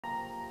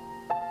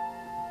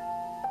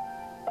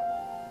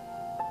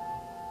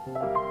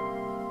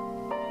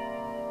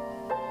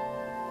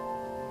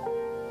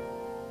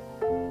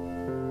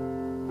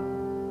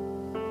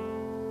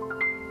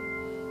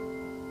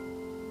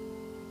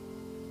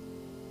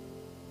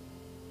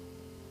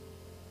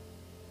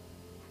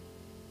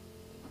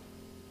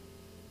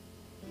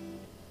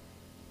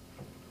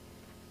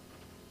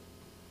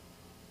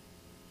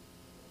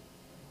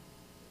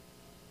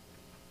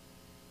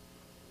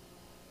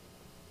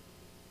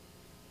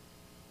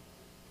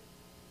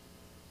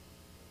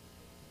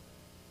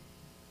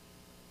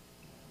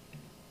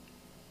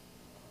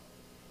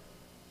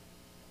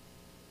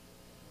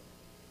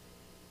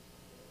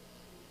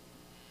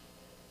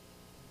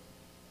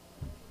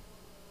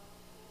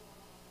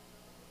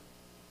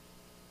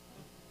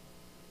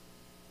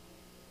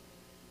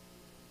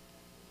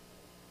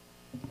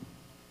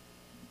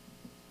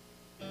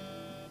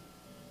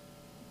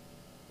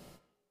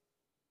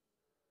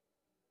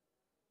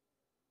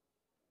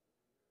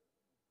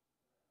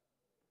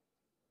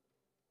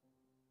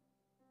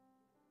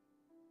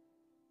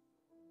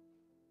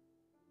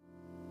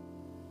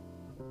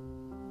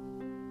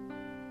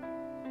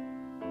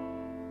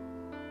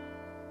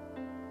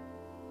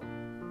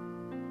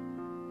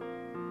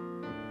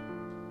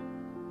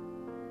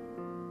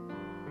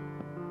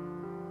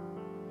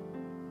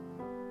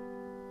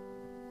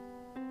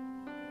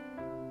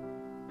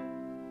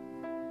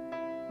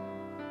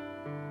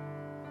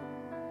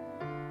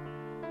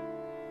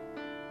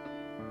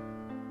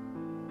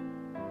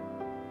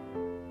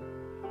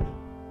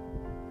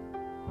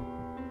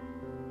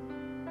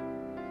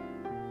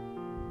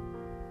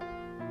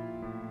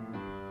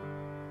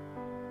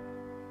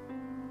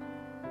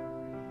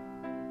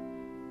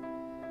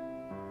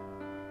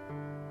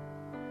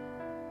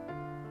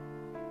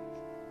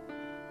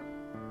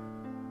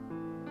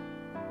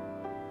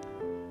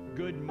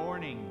Good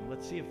morning.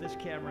 Let's see if this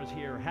camera's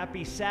here.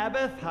 Happy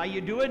Sabbath. How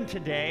you doing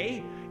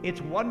today?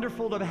 It's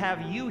wonderful to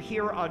have you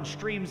here on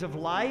Streams of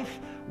Life,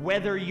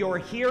 whether you're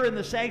here in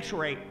the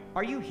sanctuary.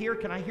 Are you here?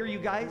 Can I hear you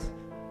guys?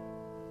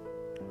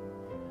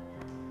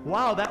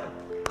 Wow,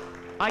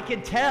 I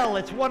can tell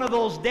it's one of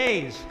those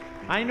days.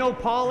 I know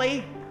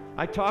Polly.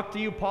 I talked to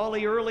you,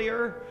 Polly,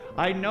 earlier.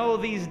 I know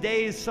these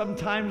days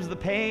sometimes the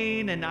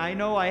pain, and I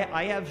know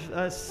I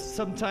have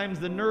sometimes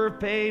the nerve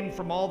pain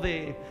from all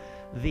the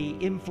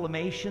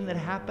inflammation that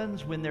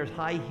happens when there's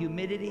high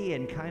humidity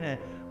and kind of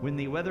when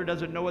the weather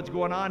doesn't know what's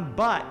going on.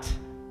 But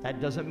that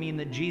doesn't mean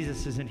that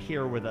Jesus isn't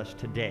here with us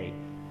today.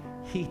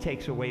 He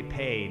takes away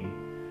pain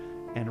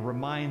and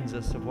reminds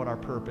us of what our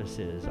purpose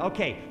is.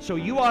 Okay, so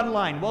you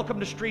online, welcome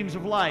to Streams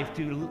of Life,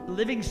 to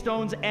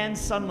Livingstone's and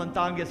Sunland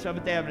Thanga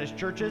Seventh Adventist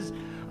churches.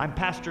 I'm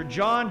Pastor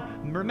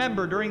John.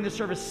 Remember, during the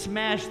service,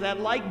 smash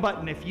that like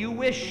button. If you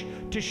wish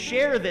to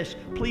share this,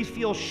 please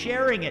feel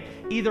sharing it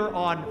either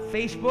on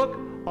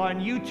Facebook,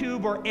 on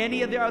YouTube, or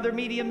any of the other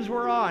mediums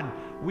we're on.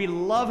 We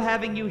love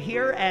having you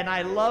here, and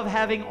I love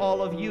having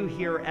all of you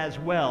here as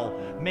well.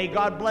 May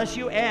God bless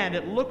you, and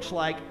it looks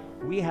like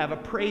we have a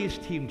praise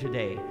team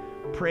today.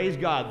 Praise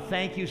God.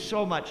 Thank you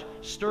so much,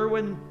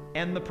 Sterwin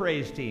and the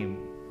praise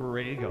team. We're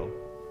ready to go.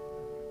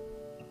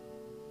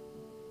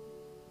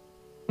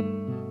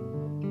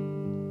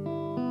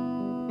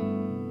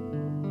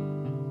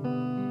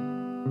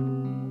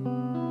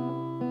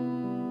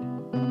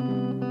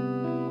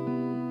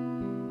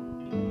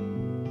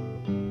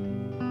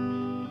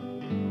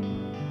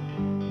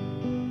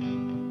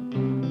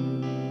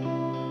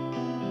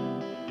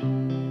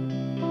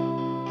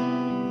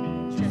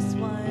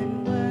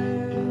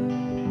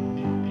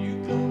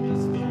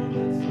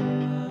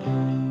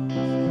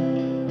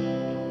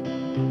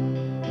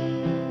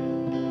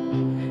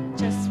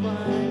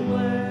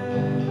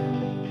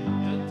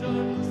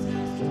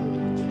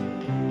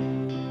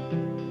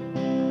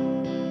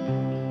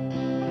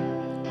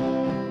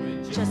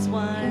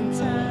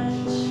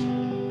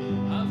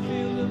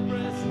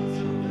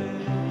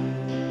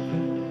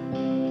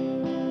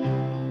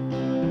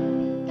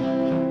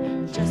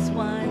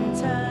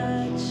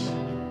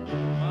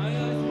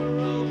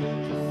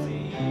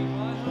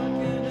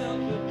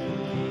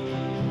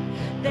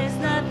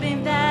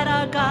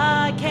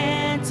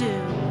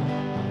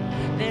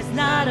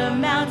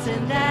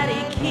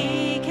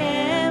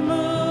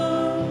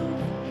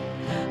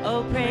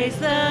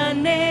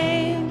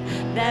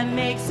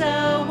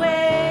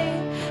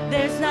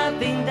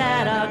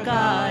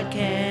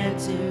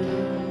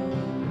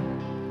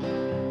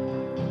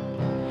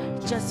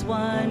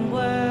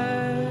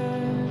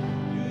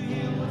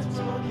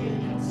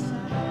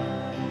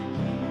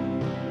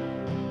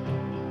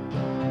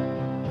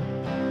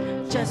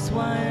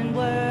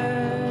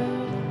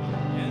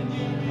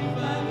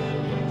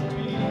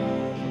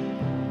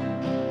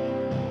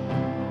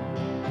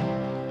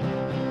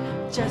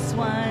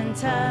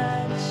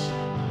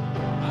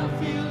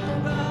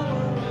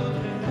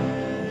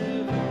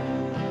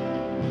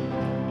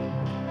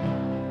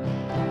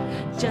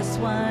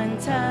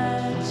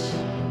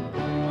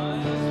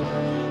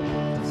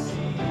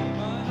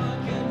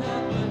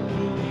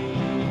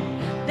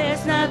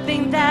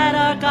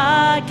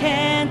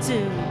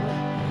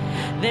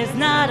 There's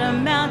not a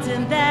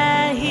mountain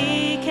that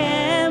he can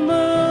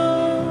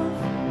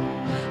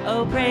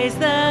praise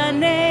the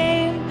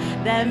name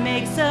that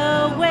makes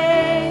a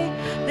way.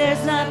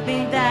 There's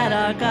nothing that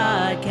our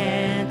God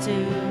can't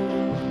do.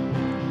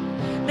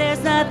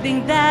 There's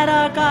nothing that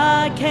our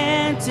God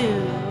can't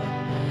do.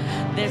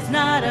 There's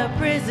not a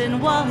prison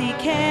wall he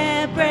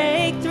can't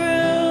break through.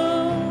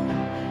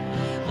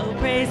 Oh,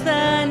 praise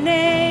the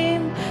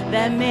name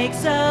that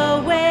makes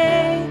a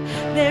way.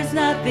 There's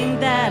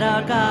nothing that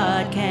our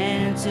God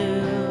can't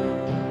do.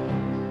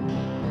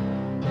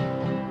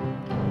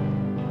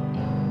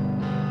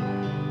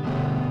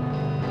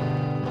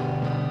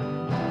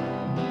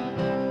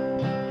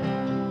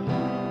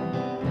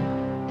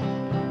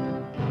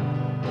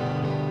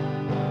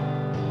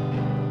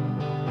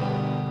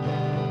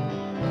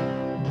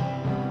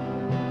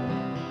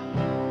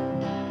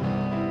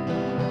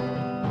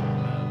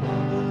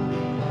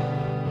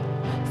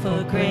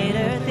 For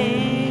greater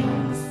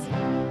things,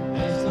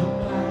 there's no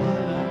power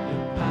like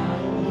the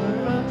power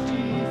of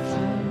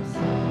Jesus.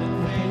 Let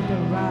faith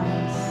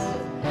arise.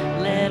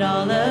 let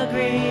all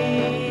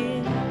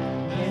agree.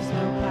 There's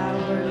no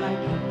power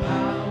like the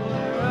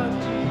power of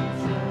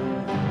Jesus.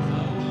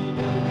 I will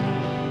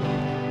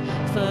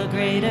believe. For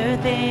greater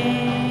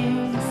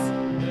things,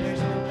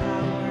 There's no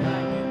power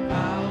like the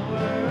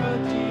power of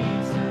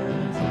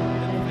Jesus.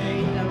 Let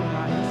faith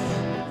arise.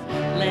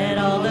 let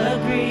all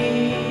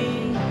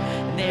agree.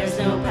 There's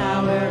no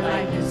power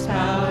like his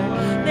power.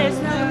 There's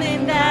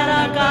nothing that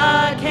our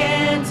God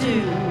can't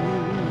do.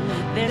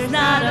 There's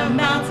not a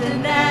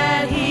mountain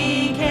that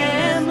he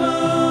can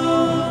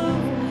move.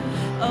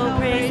 Oh,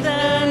 praise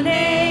the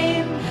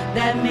name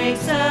that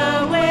makes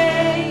a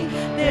way.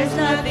 There's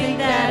nothing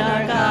that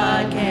our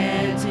God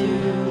can't do.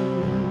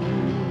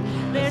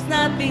 There's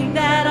nothing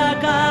that our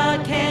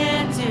God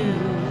can't do.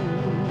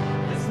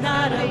 There's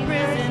not a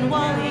prison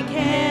wall he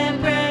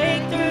can't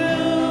break through.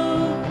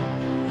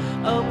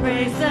 Oh,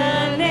 praise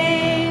the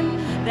name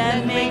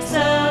that makes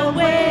a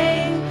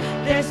way.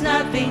 There's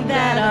nothing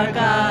that our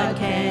God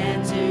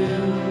can't do.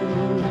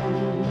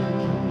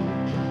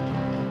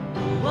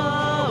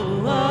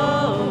 Whoa,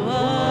 whoa,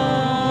 whoa,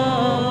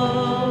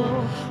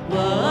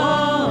 whoa,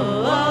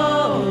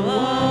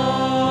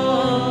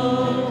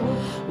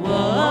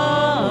 whoa,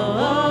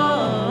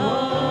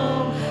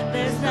 whoa.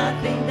 There's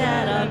nothing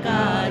that our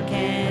God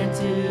can't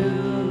do.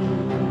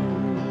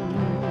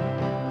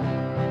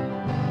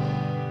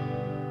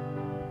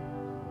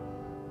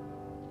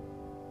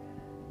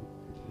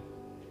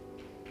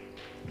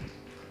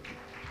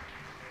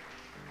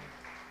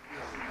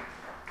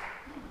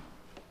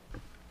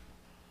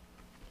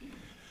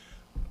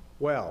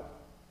 Well,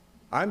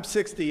 I'm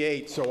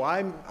 68, so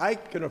I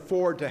can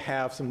afford to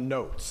have some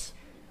notes.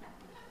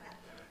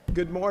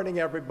 Good morning,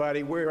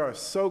 everybody. We are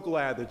so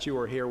glad that you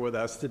are here with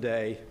us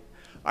today.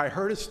 I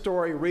heard a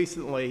story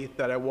recently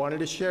that I wanted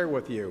to share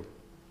with you.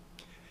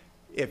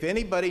 If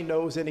anybody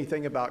knows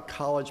anything about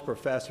college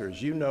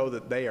professors, you know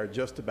that they are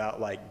just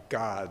about like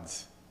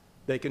gods.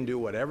 They can do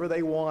whatever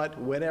they want,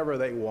 whenever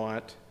they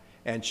want.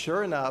 And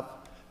sure enough,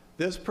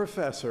 this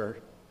professor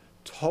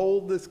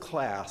told this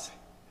class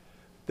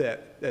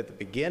that at the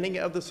beginning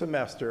of the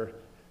semester,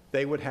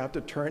 they would have to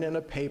turn in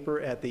a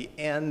paper at the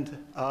end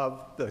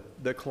of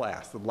the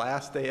class, the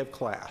last day of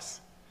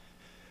class.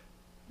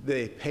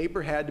 The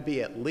paper had to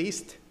be at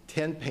least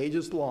 10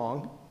 pages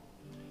long,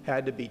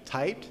 had to be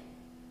typed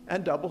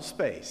and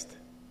double-spaced.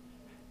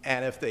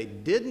 And if they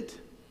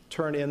didn't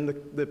turn in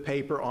the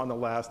paper on the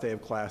last day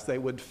of class, they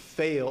would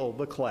fail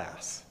the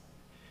class.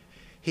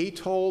 He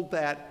told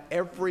that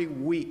every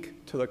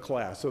week to the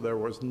class, so there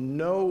was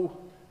no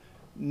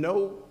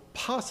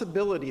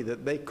possibility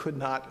that they could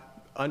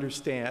not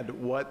understand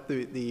what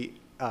the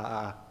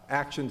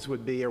actions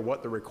would be or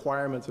what the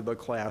requirements of the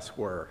class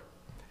were.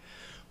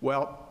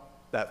 Well,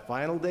 that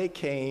final day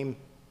came,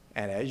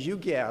 and as you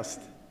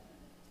guessed,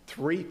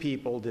 3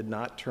 people did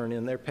not turn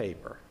in their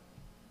paper.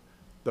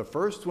 The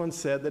first one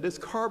said that his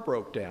car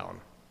broke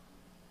down.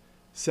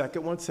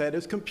 Second one said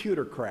his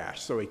computer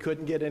crashed, so he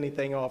couldn't get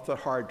anything off the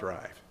hard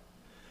drive.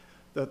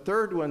 The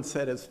third one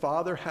said his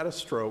father had a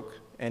stroke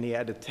and he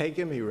had to take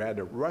him, he had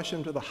to rush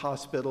him to the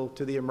hospital,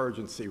 to the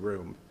emergency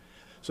room.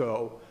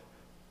 So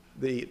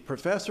the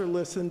professor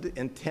listened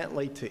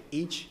intently to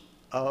each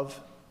of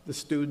the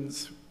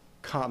students'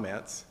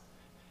 comments,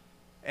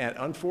 and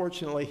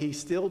unfortunately, he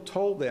still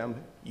told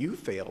them, you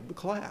failed the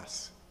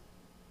class.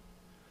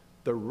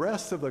 The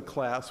rest of the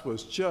class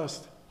was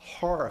just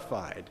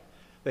horrified.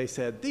 They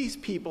said, these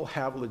people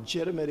have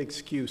legitimate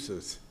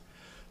excuses.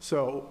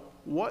 So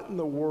what in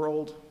the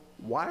world,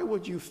 why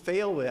would you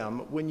fail them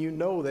when you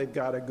know they've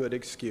got a good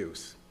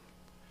excuse?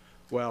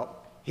 Well,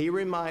 he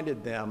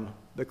reminded them,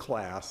 the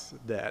class,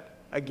 that,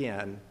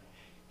 again,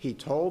 he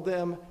told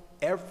them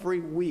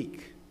every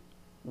week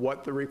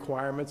what the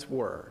requirements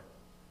were,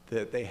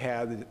 that they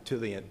had to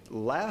the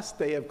last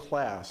day of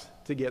class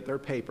to get their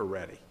paper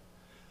ready.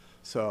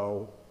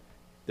 So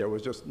there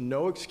was just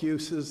no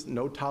excuses,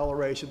 no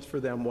tolerations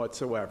for them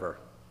whatsoever.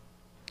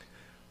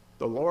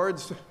 The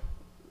Lord's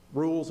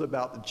rules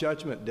about the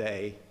judgment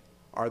day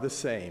are the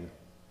same.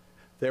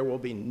 There will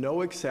be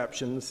no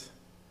exceptions,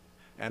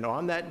 and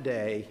on that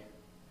day,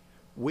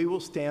 we will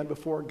stand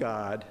before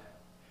God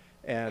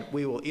and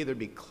we will either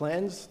be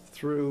cleansed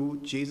through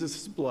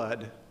Jesus'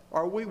 blood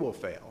or we will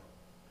fail.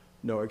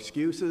 No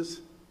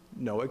excuses,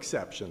 no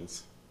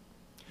exceptions.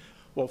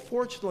 Well,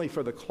 fortunately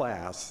for the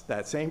class,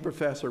 that same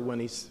professor, when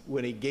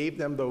he gave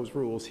them those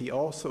rules, he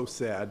also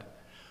said,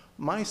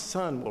 my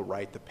son will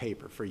write the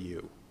paper for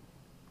you.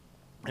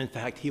 In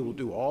fact, he will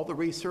do all the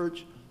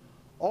research,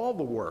 all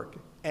the work,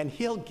 and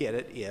he'll get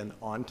it in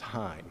on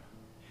time.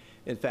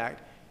 In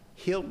fact,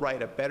 he'll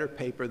write a better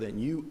paper than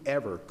you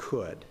ever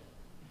could.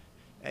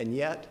 And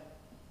yet,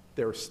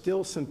 there are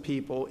still some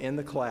people in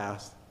the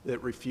class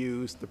that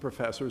refused the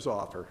professor's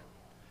offer.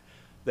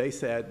 They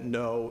said,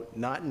 no,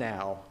 not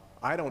now.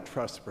 I don't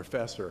trust the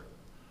professor.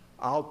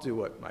 I'll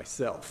do it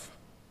myself.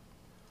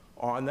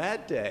 On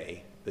that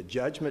day, the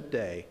judgment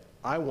day,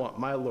 I want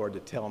my Lord to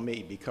tell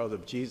me, because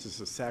of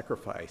Jesus'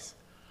 sacrifice,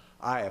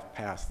 I have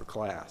passed the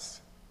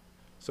class.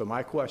 So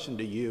my question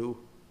to you,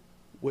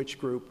 which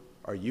group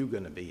are you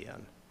going to be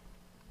in?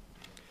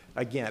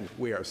 Again,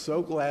 we are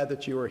so glad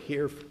that you are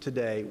here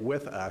today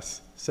with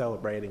us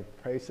celebrating.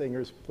 Praise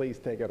singers, please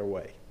take it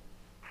away.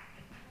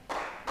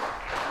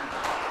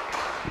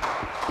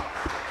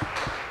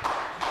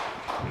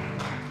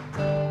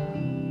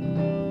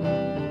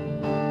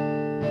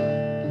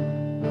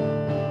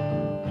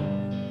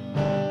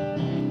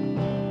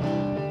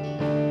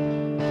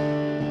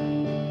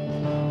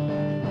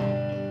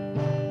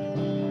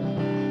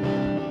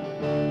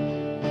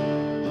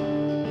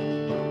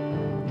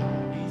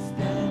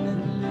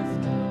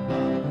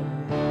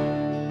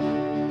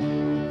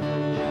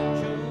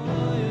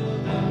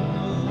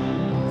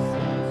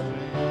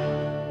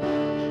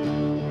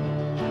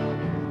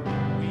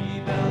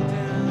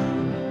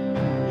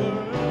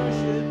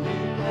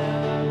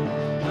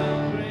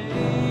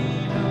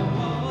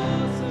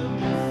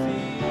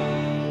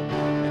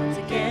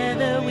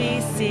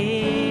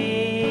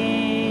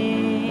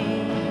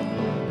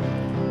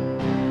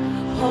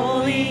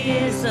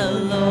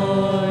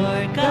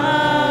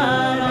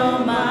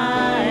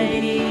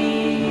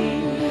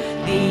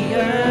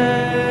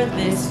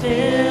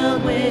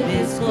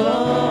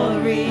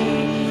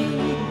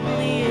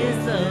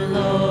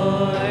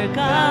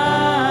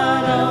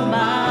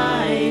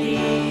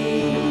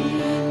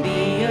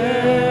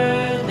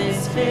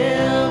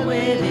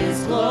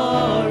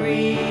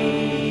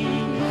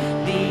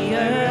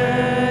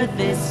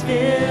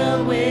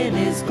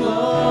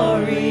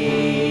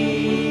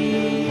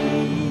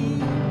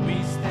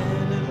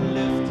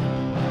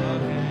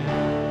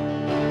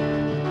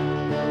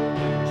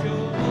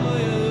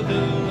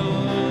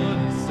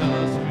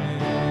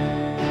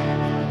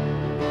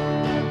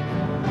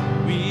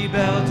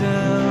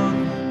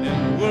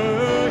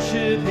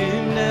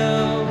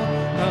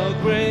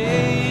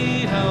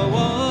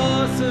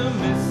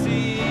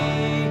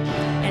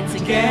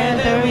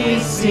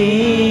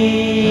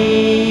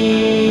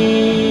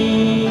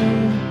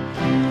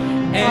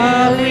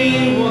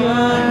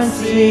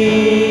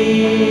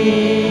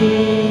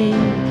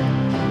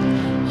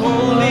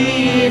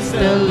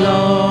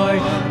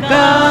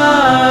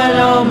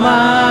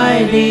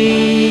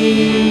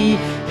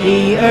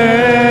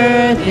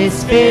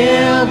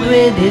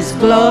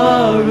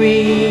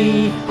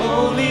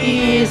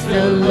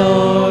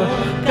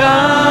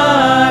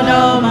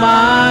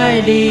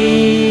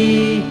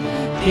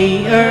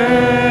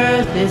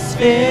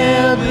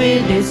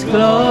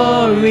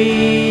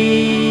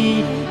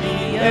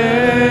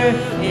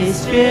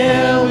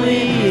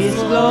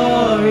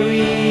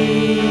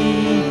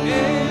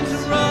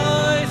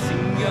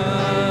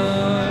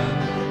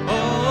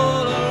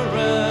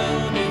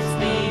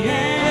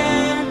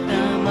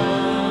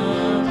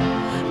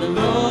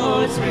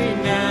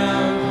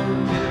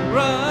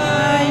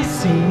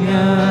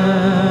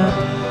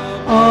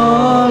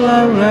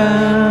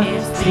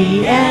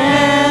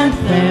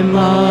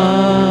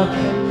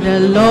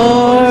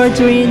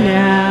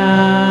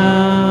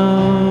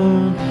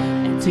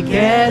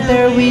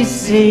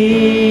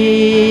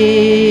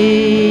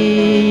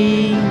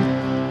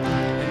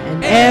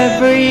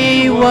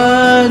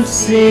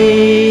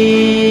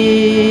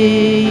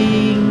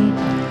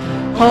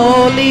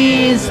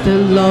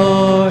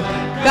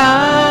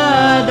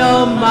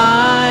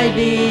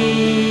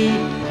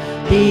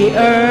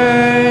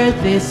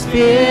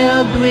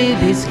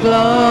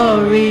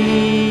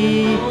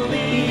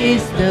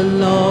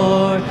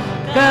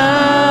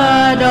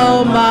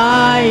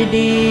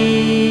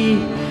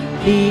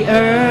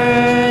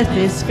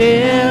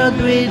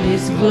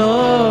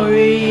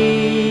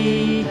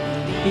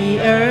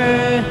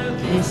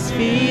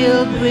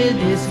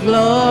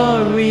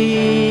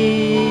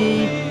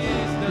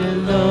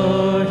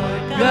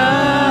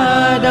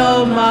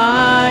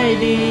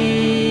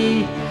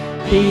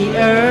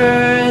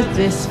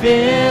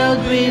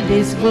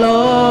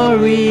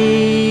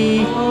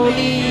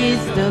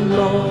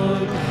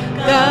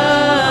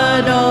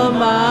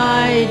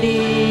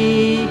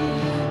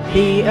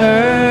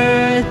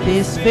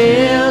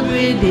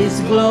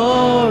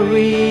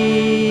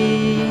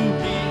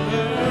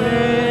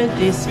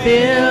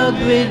 Filled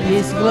with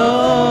His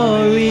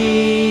glory.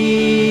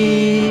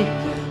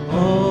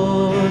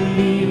 Oh,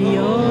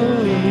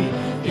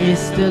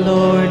 the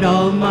Lord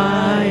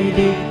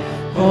Almighty.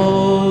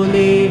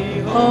 Holy,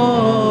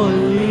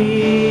 holy.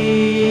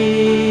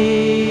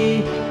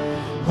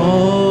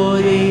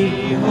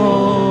 Holy,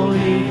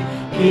 holy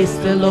is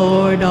the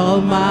Lord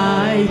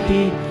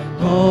Almighty.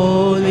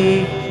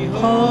 Holy,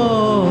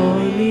 holy.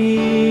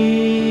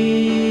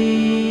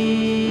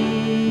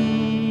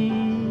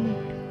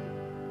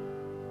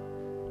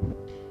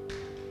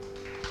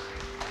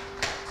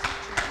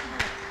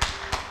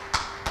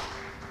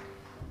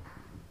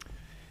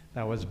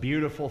 That was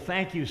beautiful.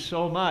 Thank you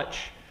so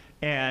much.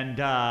 And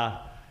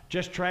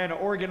just trying to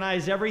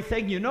organize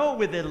everything. You know,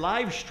 with the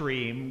live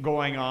stream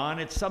going on,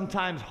 it's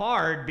sometimes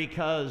hard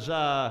because,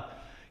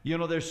 you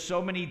know, there's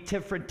so many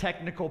different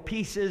technical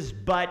pieces,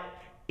 but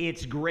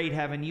it's great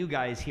having you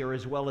guys here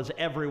as well as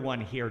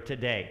everyone here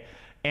today.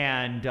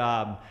 And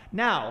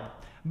now,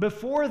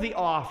 before the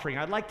offering,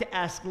 I'd like to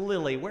ask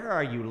Lily. Where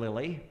are you,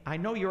 Lily? I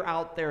know you're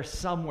out there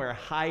somewhere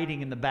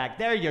hiding in the back.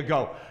 There you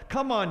go.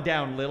 Come on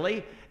down,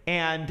 Lily.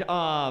 And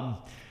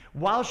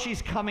while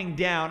she's coming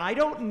down, I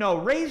don't know,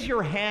 raise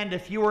your hand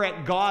if you were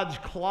at God's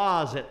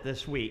closet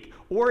this week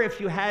or if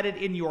you had it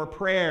in your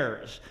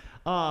prayers.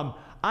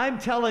 I'm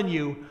telling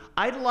you,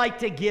 I'd like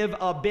to give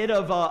a bit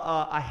of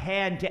a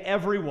hand to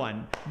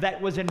everyone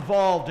that was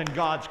involved in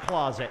God's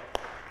closet.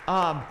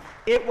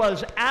 It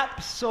was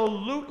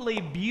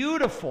absolutely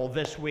beautiful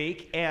this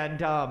week,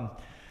 and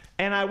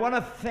I want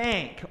to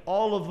thank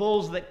all of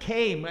those that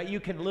came.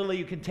 You can, Lily,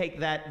 you can take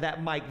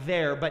that mic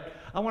there, but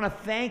I want to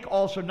thank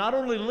also not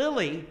only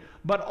Lily,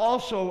 but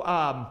also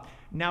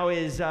now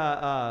is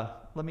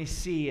let me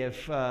see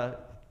if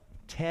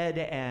Ted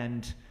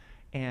and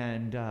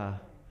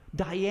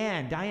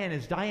Diane,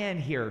 is Diane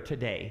here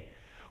today?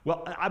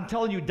 Well, I'm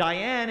telling you,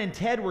 Diane and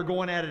Ted were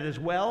going at it as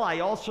well. I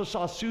also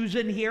saw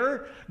Susan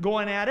here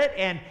going at it,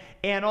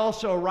 and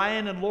also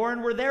Ryan and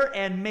Lauren were there,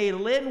 and May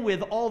Lynn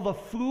with all the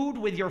food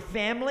with your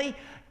family.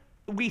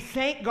 We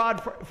thank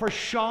God for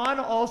Sean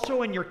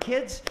also and your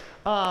kids.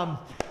 I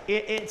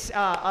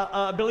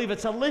believe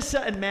it's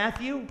Alyssa and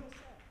Matthew.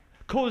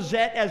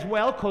 Cosette as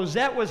well.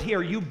 Cosette was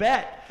here, you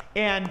bet.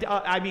 And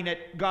I mean,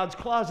 at God's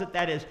closet,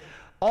 that is.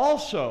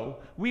 Also,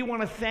 we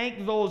want to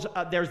thank those,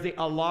 there's the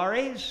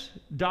Alares,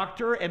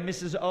 Dr. and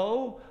Mrs.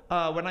 O.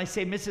 When I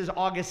say Mrs.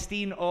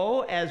 Augustine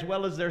O, as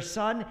well as their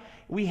son,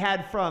 we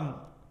had from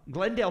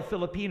Glendale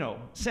Filipino,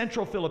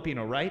 Central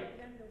Filipino, right?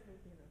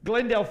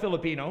 Glendale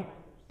Filipino.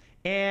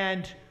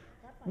 And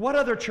what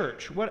other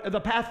church?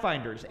 The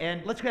Pathfinders.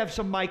 And let's have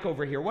some mic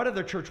over here. What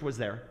other church was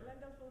there?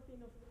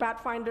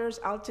 Pathfinders,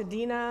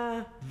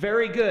 Altadena.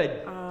 Very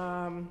good.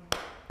 Want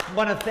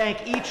to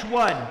thank each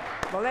one.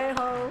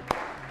 Vallejo,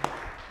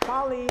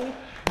 Polly.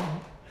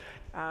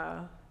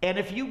 And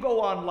if you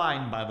go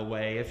online, by the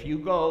way, if you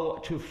go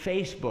to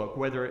Facebook,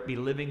 whether it be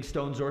Living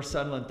Stones or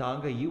Sunland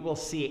Tonga, you will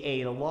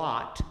see a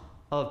lot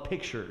of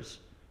pictures.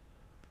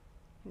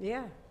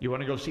 Yeah. You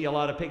want to go see a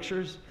lot of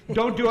pictures?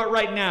 Don't do it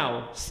right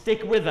now.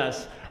 Stick with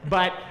us.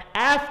 But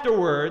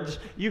afterwards,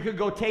 you could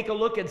go take a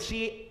look and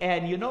see.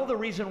 And you know the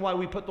reason why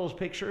we put those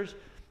pictures?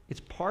 It's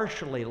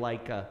partially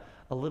like a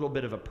little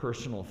bit of a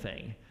personal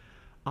thing.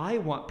 I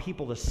want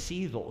people to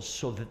see those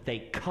so that they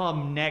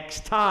come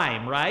next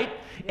time, right?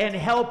 And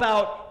help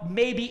out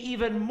maybe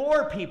even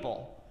more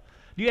people.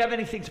 Do you have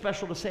anything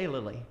special to say,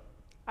 Lily?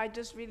 I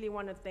just really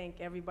want to thank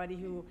everybody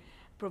who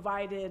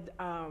provided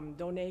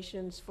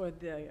donations for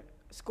the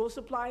school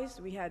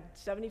supplies. We had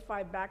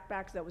 75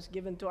 backpacks that was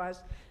given to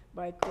us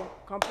by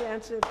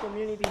Comprehensive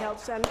Community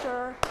Health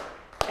Center.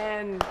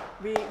 And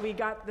we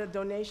got the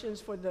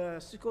donations for the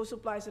school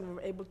supplies, and we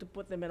were able to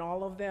put them in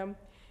all of them.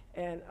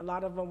 And a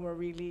lot of them were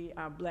really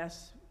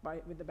blessed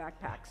with the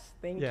backpacks.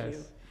 Thank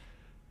you.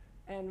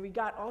 And we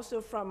got also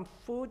from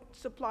food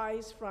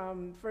supplies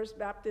from First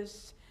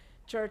Baptist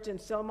Church in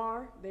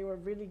Silmar. They were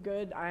really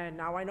good.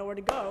 Now I know where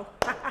to go.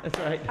 That's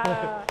right.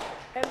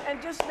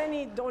 and just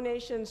many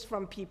donations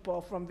from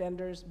people, from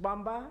vendors.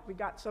 Bamba, we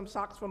got some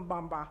socks from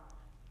Bamba.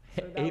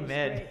 So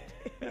Amen.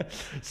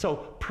 So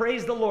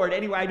praise the Lord.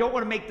 Anyway, I don't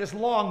want to make this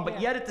long,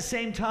 but yet at the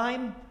same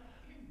time,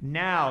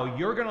 now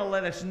you're going to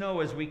let us know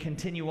as we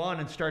continue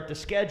on and start to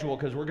schedule,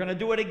 because we're going to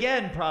do it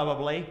again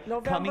probably.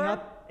 Coming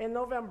up in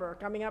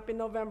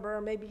November,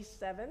 maybe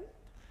 7.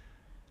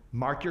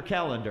 Mark your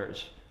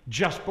calendars.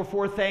 Just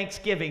before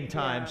Thanksgiving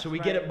time, so we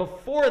get it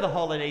before the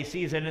holiday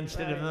season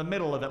instead of in the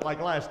middle of it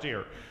like last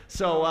year.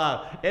 So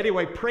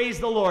anyway, praise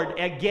the Lord.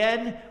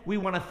 Again, we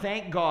want to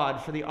thank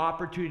God for the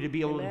opportunity to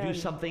be able to do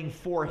something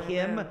for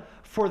Him,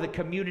 for the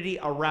community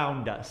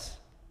around us.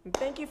 And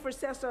thank you for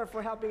Cesar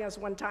for helping us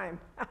one time.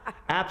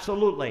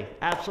 Absolutely,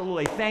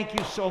 absolutely. Thank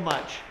you so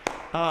much.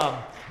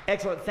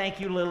 Excellent. Thank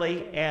you,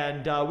 Lily.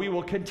 And we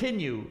will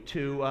continue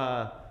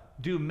to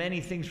do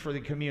many things for the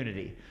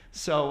community.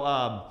 So,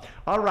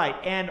 all right.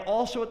 And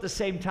also at the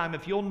same time,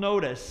 if you'll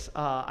notice,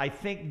 I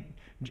think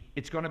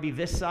it's going to be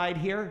this side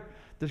here.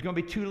 There's going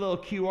to be 2 little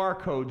QR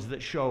codes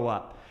that show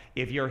up.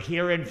 If you're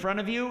here in front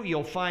of you,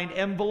 you'll find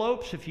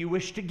envelopes if you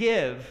wish to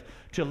give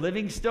to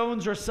Living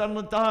Stones or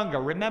Sunland Tonga.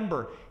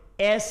 Remember,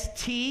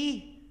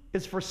 ST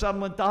is for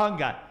Sunland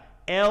Tonga.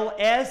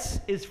 LS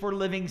is for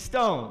Living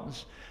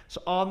Stones.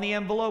 So on the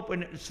envelope,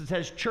 when it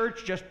says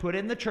church, just put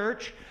in the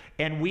church,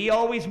 and we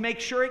always make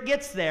sure it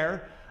gets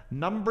there.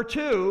 Number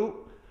 2,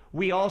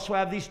 we also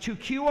have these 2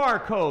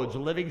 QR codes.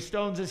 Living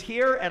Stones is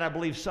here, and I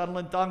believe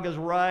Sunland Thanga is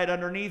right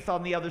underneath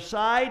on the other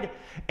side.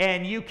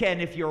 And you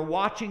can, if you're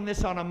watching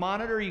this on a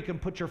monitor, you can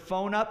put your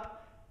phone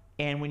up,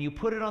 and when you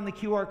put it on the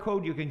QR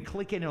code, you can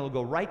click it, and it'll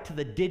go right to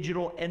the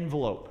digital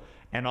envelope.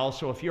 And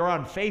also, if you're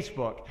on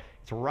Facebook,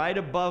 it's right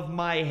above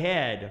my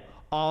head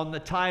on the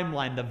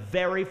timeline, the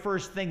very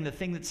first thing, the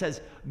thing that says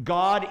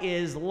God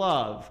is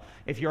love.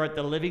 If you're at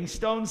the Living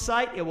Stone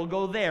site, it will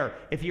go there.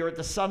 If you're at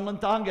the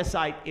Sunland Thanga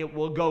site, it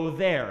will go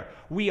there.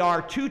 We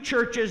are 2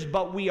 churches,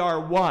 but we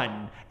are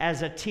one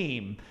as a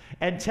team.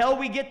 Until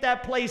we get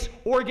that place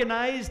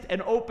organized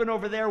and open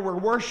over there, we're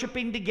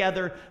worshiping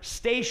together,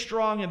 stay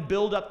strong, and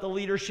build up the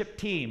leadership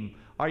team.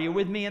 Are you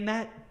with me in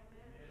that?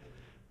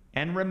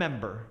 And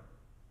remember,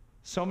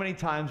 so many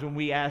times when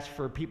we ask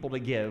for people to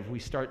give, we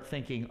start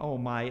thinking, oh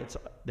my,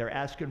 they're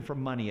asking for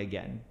money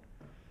again.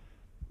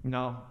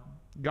 No,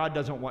 God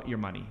doesn't want your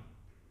money.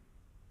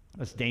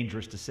 That's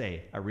dangerous to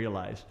say, I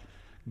realize.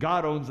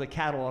 God owns the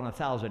cattle on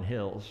 1,000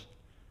 hills.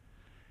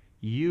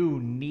 You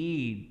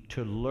need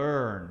to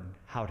learn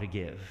how to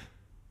give.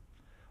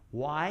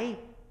 Why?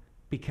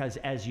 Because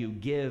as you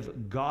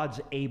give,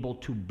 God's able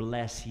to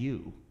bless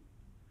you.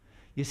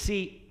 You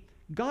see,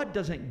 God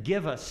doesn't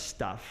give us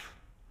stuff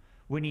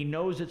when he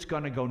knows it's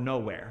going to go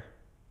nowhere.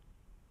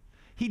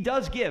 He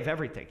does give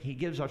everything. He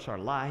gives us our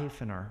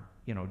life and our,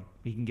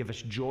 he can give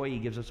us joy. He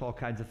gives us all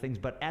kinds of things.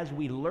 But as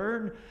we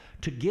learn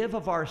to give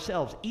of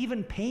ourselves,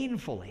 even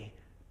painfully,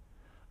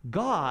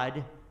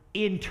 God,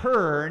 in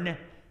turn,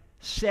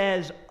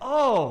 says,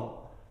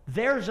 oh,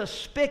 there's a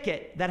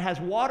spigot that has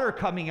water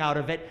coming out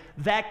of it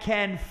that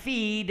can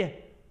feed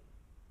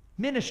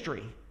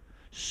ministry.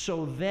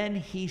 So then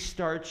he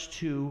starts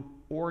to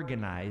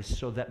organize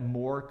so that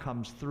more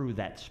comes through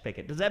that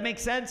spigot. Does that make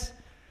sense?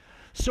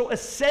 So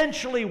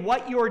essentially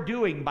what you're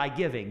doing by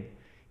giving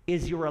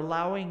is you're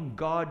allowing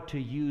God to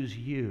use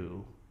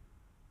you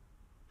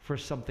for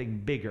something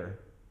bigger.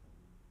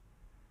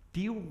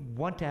 Do you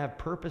want to have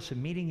purpose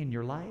and meaning in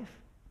your life?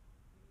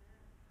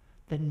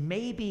 Then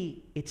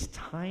maybe it's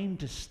time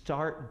to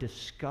start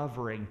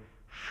discovering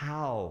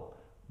how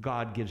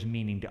God gives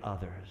meaning to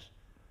others.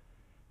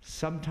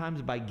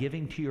 Sometimes by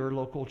giving to your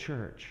local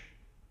church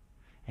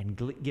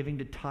and giving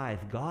to tithe,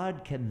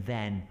 God can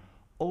then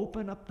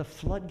open up the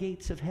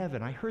floodgates of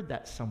heaven. I heard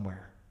that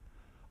somewhere.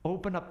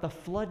 Open up the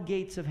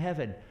floodgates of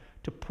heaven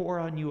to pour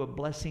on you a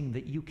blessing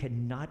that you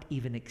cannot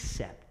even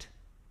accept.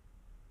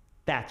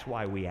 That's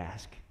why we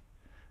ask.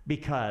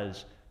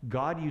 Because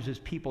God uses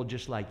people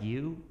just like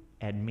you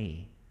and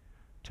me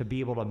to be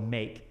able to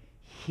make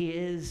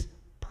his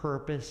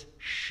purpose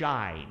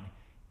shine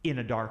in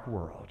a dark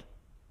world.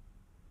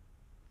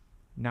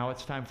 Now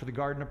it's time for the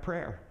Garden of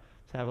Prayer.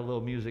 Let's have a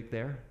little music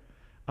there.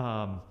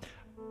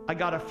 I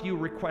got a few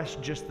requests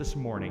just this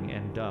morning,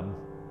 and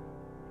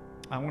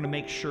I want to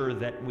make sure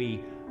that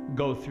we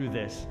go through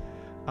this.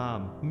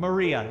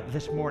 Maria,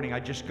 this morning, I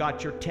just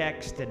got your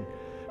text, and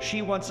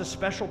she wants a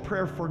special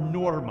prayer for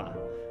Norma.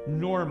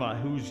 Norma,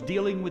 who's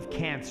dealing with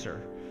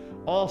cancer.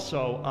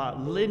 Also,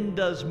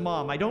 Linda's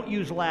mom. I don't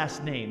use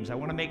last names. I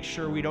want to make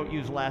sure we don't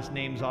use last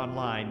names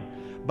online.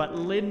 But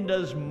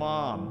Linda's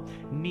mom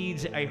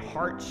needs a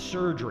heart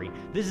surgery.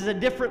 This is a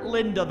different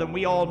Linda than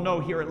we all know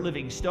here at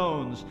Living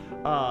Stones.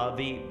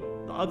 The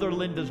other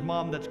Linda's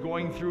mom that's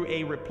going through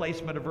a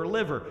replacement of her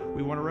liver.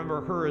 We want to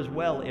remember her as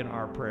well in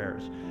our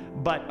prayers.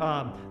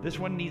 But this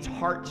one needs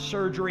heart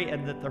surgery,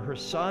 and that her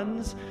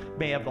sons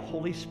may have the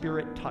Holy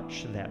Spirit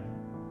touch them.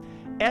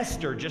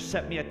 Esther just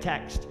sent me a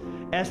text.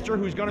 Esther,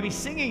 who's going to be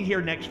singing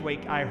here next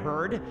week, I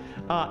heard.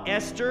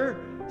 Esther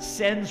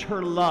sends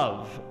her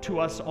love to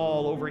us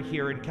all over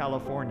here in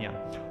California.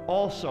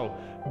 Also,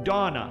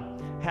 Donna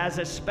has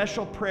a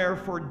special prayer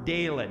for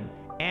Dalen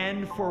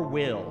and for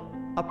Will,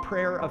 a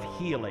prayer of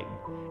healing,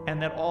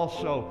 and that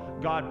also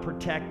God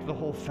protect the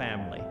whole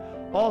family.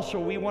 Also,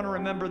 we want to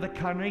remember the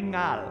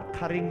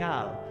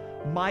Karingal,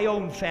 my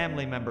own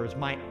family members,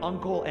 my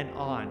uncle and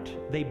aunt.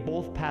 They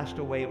both passed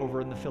away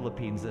over in the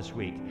Philippines this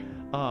week.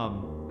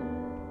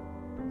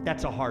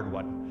 That's a hard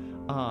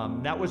one.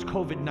 That was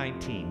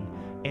COVID-19.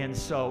 And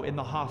so in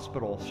the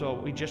hospital. So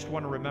we just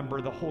want to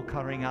remember the whole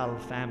Karingal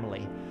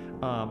family.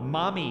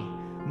 Mommy,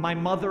 my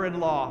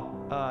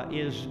mother-in-law,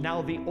 is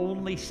now the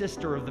only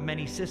sister of the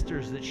many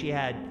sisters that she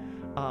had.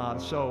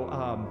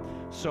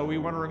 So we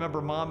want to remember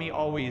Mommy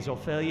always,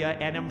 Ophelia.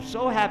 And I'm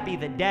so happy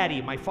that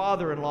Daddy, my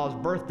father-in-law's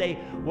birthday,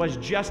 was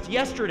just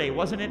yesterday.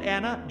 Wasn't it,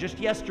 Anna? Just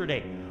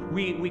yesterday.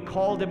 We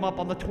called him up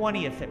on the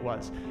 20th, it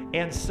was.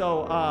 And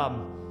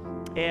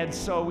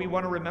so we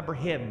want to remember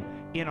him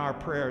in our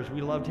prayers. We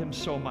loved him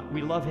so much.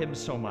 We love him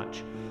so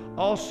much.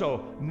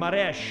 Also,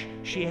 Maresh,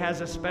 she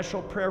has a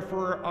special prayer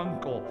for her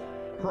uncle.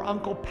 Her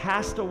uncle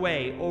passed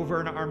away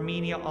over in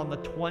Armenia on the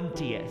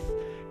 20th.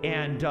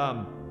 And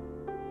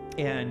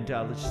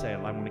let's say,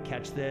 I'm going to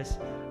catch this.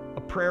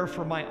 A prayer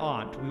for my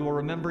aunt. We will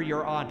remember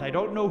your aunt. I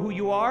don't know who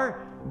you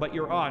are, but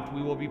your aunt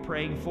we will be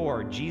praying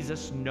for.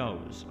 Jesus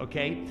knows,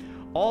 okay?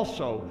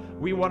 Also,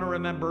 we want to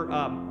remember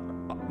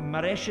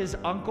Maresh's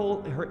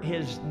uncle,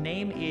 his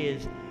name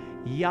is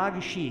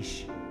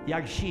Yagshish.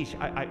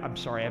 I'm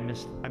sorry, I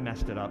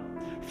messed it up.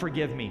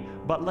 Forgive me.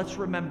 But let's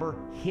remember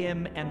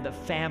him and the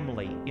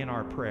family in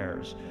our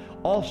prayers.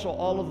 Also,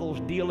 all of those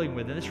dealing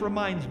with, and this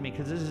reminds me,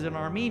 because this is in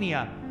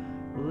Armenia,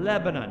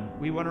 Lebanon.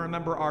 We want to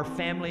remember our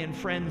family and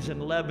friends in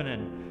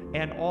Lebanon,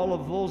 and all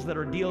of those that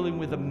are dealing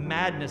with the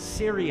madness.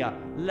 Syria,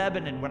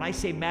 Lebanon. When I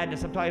say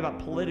madness, I'm talking about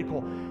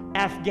political.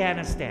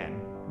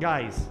 Afghanistan.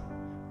 Guys,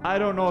 I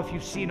don't know if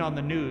you've seen on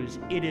the news.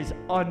 It is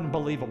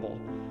unbelievable.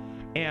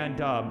 And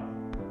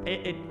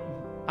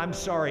I'm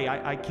sorry,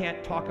 I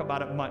can't talk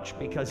about it much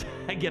because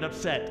I get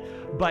upset.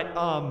 But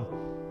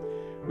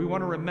we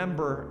want to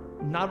remember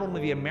not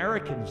only the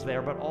Americans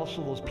there, but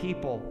also those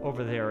people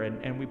over there.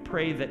 And we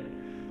pray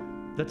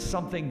that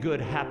something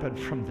good happened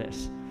from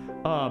this.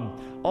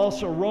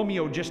 Also,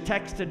 Romeo just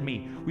texted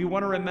me. We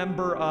want to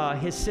remember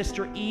his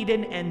sister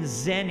Eden and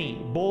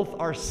Zenny. Both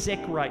are sick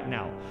right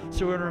now.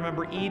 So we want to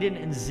remember Eden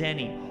and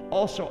Zenny.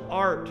 Also,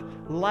 Art,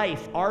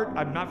 Life. Art,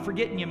 I'm not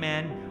forgetting you,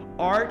 man.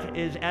 Art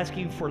is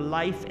asking for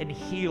life and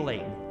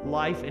healing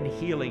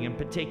in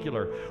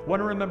particular. Want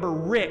to remember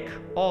Rick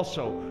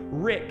also.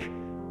 Rick,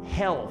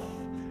 health.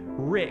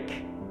 Rick,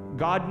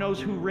 God knows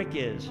who Rick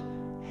is.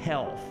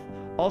 Health.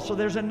 Also,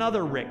 there's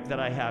another Rick that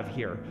I have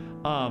here.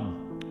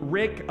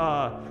 Rick,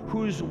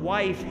 whose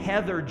wife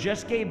Heather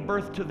just gave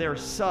birth to their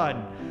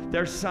son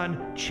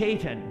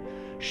Chaitan.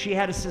 She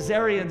had a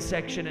cesarean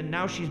section and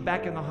now she's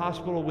back in the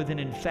hospital with an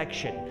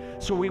infection.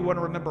 So we want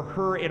to remember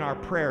her in our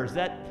prayers.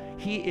 That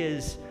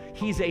he's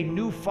a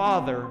new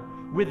father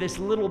with this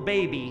little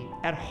baby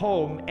at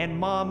home and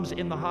mom's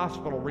in the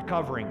hospital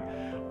recovering.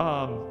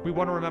 We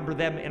want to remember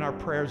them in our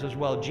prayers as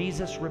well.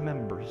 Jesus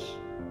remembers.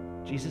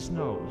 Jesus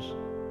knows.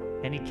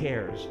 And he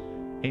cares.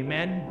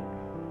 Amen.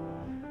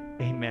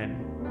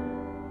 Amen.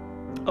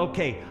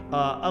 Okay,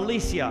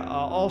 Alicia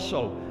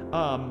also,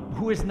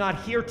 who is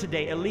not here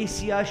today.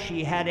 Alicia,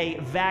 she had a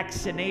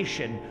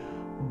vaccination,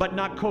 but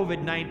not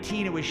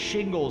COVID-19. It was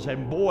shingles,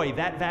 and boy,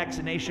 that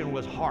vaccination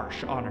was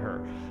harsh on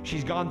her.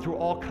 She's gone through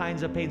all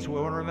kinds of pain, so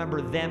we want to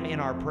remember them in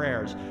our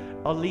prayers.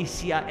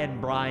 Alicia and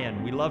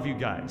Brian, we love you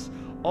guys.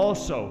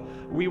 Also,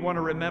 we want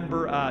to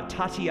remember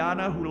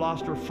Tatiana, who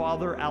lost her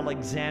father,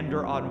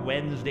 Alexander, on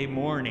Wednesday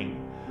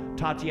morning.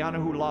 Tatiana,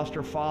 who lost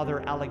her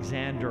father,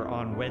 Alexander,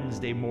 on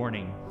Wednesday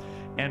morning.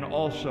 And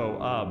also,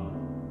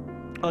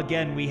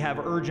 again, we have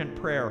urgent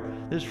prayer.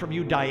 This is from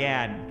you,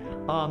 Diane.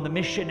 The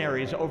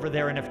missionaries over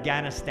there in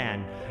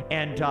Afghanistan.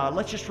 And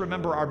let's just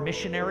remember our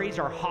missionaries,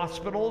 our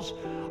hospitals,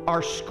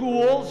 our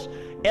schools,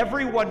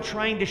 everyone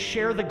trying to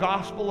share the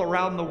gospel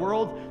around the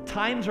world.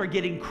 Times are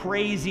getting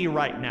crazy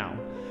right now.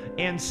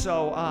 And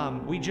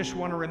so we just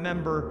want to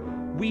remember,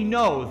 we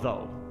know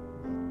though,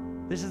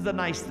 this is the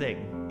nice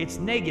thing. It's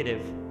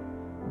negative,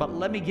 but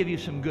let me give you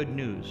some good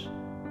news.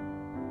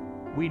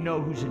 We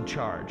know who's in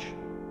charge.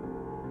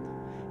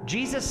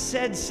 Jesus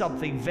said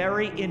something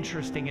very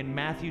interesting in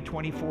Matthew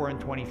 24 and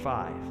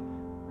 25.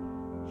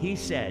 He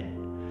said,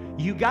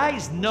 you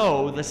guys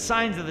know the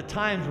signs of the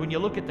times when you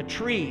look at the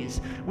trees,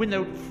 when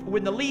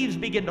the leaves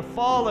begin to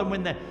fall and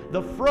when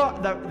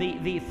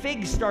the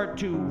figs start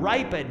to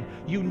ripen,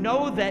 you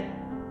know that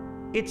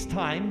it's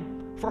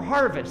time for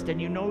harvest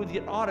and you know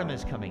that autumn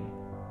is coming.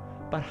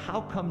 But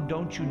how come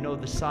don't you know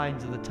the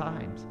signs of the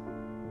times?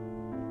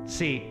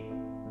 See,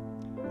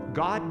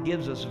 God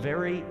gives us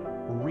very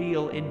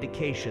real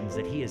indications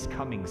that he is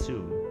coming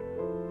soon.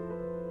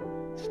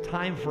 It's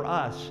time for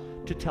us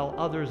to tell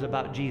others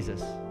about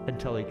Jesus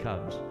until he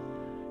comes.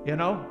 You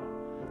know,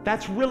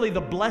 that's really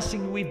the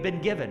blessing we've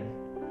been given.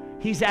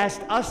 He's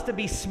asked us to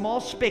be small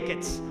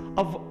spigots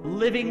of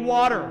living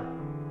water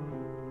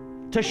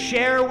to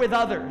share with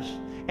others.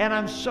 And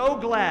I'm so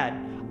glad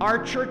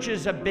our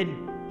churches have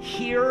been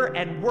here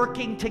and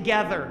working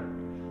together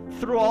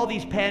through all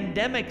these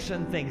pandemics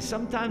and things.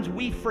 Sometimes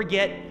we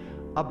forget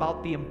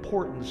about the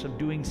importance of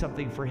doing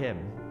something for him.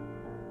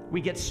 We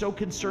get so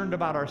concerned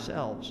about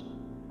ourselves.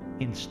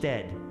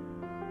 Instead,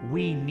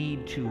 we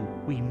need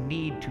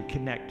to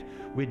connect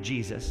with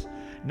Jesus.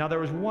 Now, there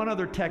was one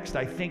other text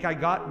I think I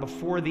got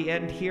before the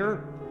end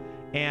here,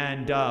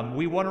 and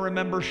we want to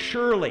remember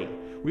Shirley.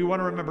 We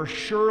want to remember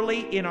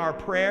Shirley in our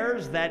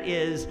prayers. That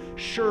is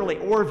Shirley,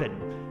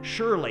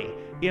 Shirley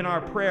in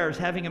our prayers,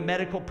 having a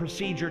medical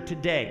procedure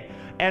today.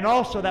 And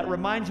also, that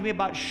reminds me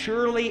about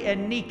Shirley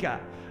and Nika.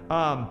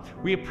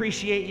 We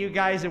appreciate you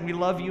guys and we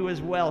love you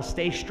as well.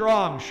 Stay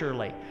strong,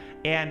 Shirley.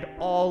 And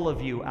all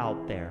of you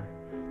out there.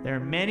 There are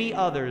many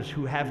others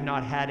who have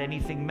not had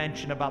anything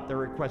mentioned about their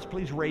request.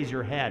 Please raise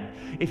your hand.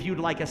 If you'd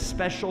like a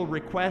special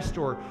request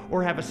or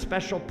have a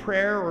special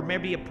prayer or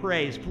maybe a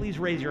praise, please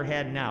raise your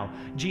hand now.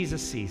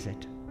 Jesus sees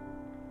it.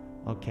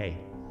 Okay.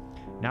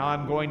 Now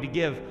I'm going to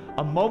give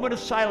a moment of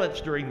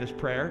silence during this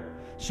prayer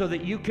so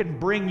that you can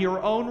bring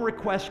your own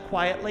request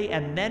quietly,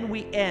 and then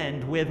we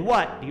end with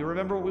what? Do you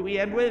remember what we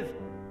end with?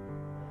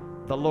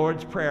 The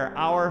Lord's Prayer,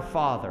 Our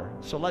Father.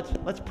 So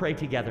let's pray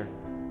together.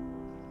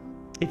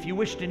 If you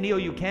wish to kneel,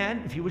 you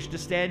can. If you wish to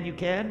stand, you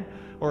can.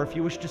 Or if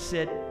you wish to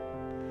sit,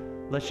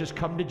 let's just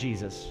come to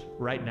Jesus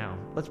right now.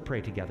 Let's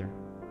pray together.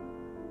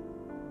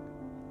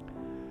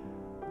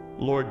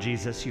 Lord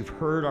Jesus, you've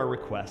heard our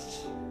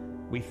requests.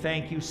 We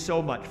thank you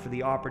so much for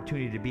the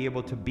opportunity to be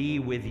able to be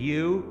with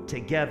you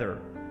together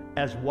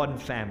as one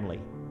family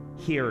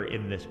here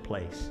in this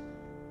place.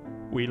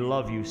 We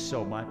love you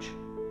so much,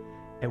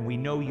 and we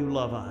know you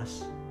love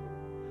us.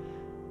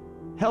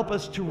 Help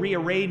us to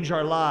rearrange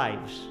our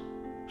lives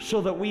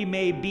so that we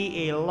may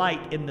be a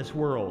light in this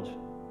world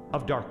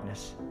of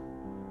darkness.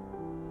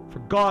 For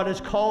God has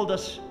called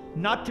us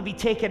not to be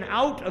taken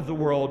out of the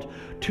world,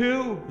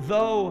 to,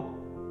 though,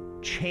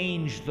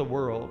 change the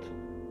world.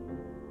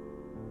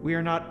 We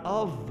are not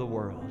of the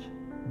world,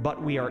 but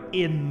we are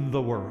in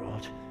the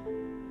world,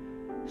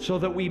 so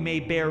that we may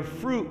bear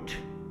fruit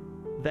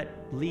that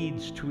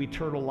leads to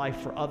eternal life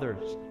for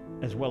others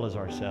as well as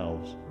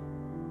ourselves.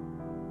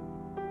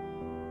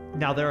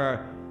 Now there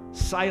are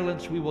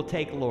silence we will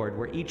take, Lord,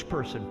 where each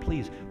person,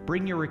 please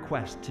bring your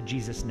request to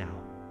Jesus now,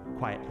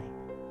 quietly.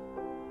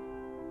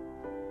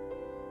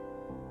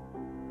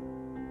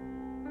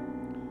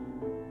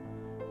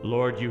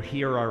 Lord, you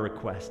hear our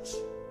requests.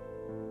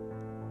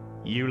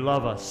 You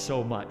love us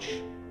so much.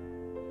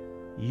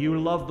 You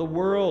love the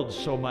world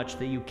so much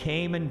that you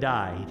came and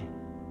died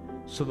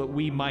so that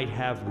we might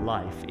have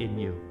life in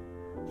you.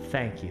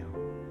 Thank you.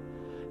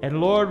 And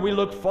Lord, we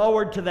look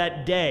forward to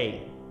that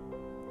day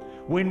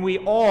when we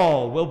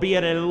all will be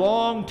at a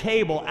long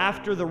table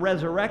after the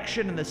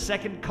resurrection and the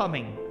second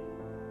coming,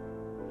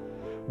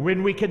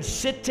 when we can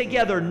sit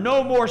together,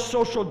 no more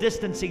social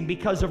distancing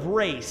because of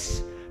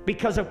race,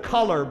 because of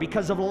color,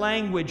 because of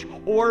language,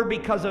 or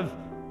because of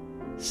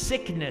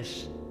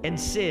sickness and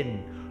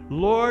sin.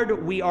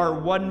 Lord, we are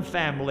one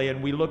family,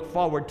 and we look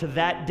forward to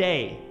that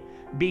day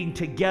being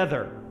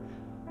together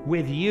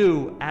with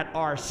you at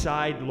our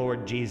side,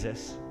 Lord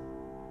Jesus.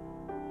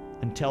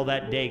 Until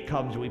that day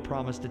comes, we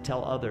promise to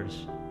tell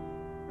others.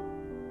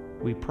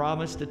 We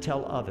promise to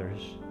tell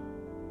others.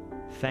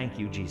 Thank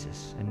you,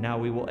 Jesus. And now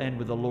we will end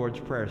with the Lord's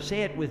Prayer.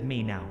 Say it with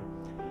me now.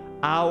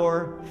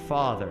 Our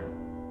Father,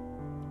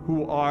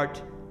 who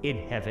art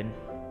in heaven,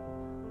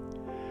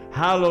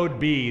 hallowed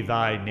be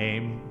thy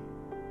name.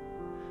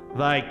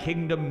 Thy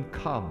kingdom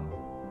come,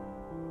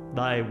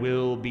 thy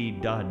will be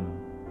done,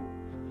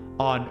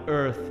 on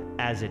earth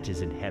as it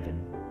is in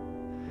heaven.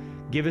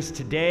 Give us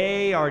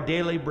today our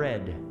daily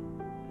bread,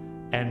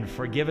 and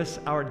forgive us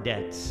our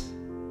debts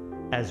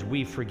as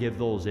we forgive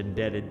those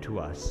indebted to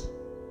us.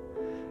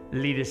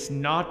 Lead us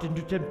not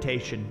into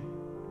temptation,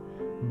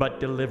 but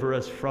deliver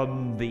us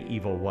from the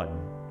evil one.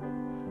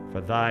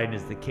 For thine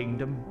is the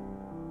kingdom,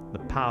 the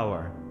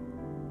power,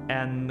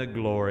 and the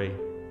glory,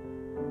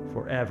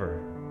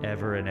 forever,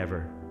 ever and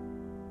ever.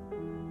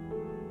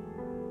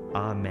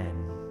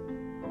 Amen.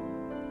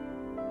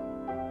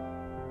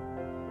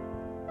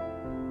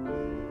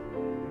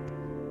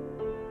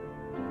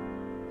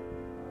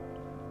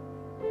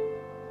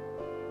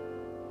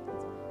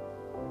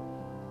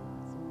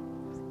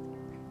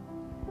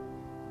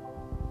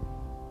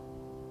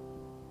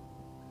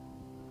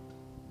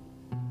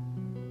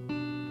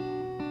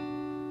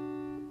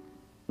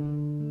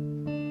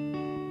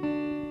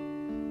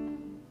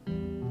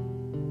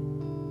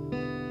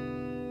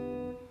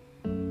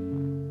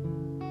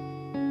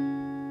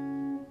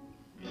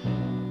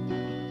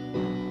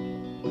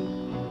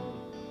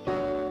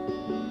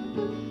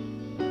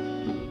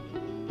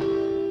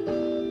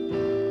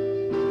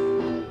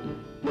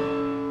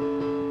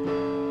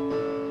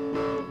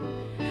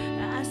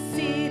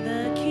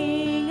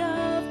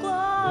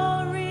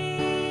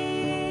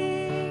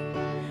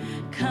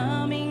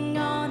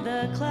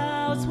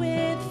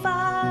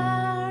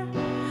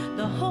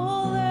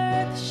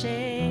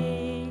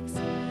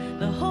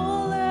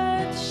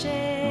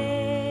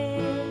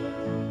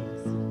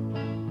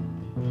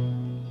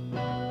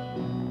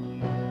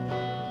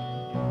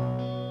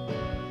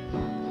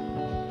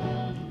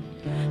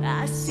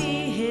 I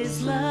see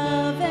his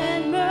love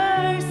and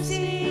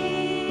mercy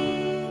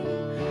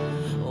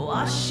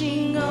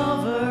washing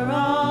over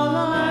all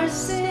our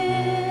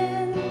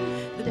sin.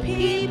 The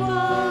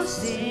people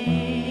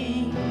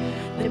sing,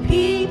 the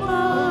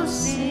people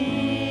sing.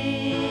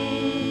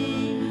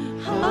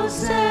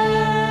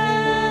 Hosanna,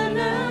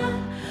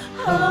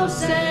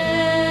 Hosanna,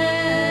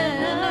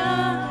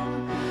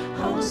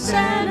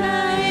 Hosanna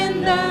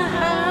in the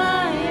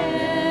highest.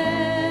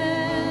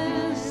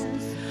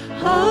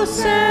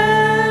 Hosanna.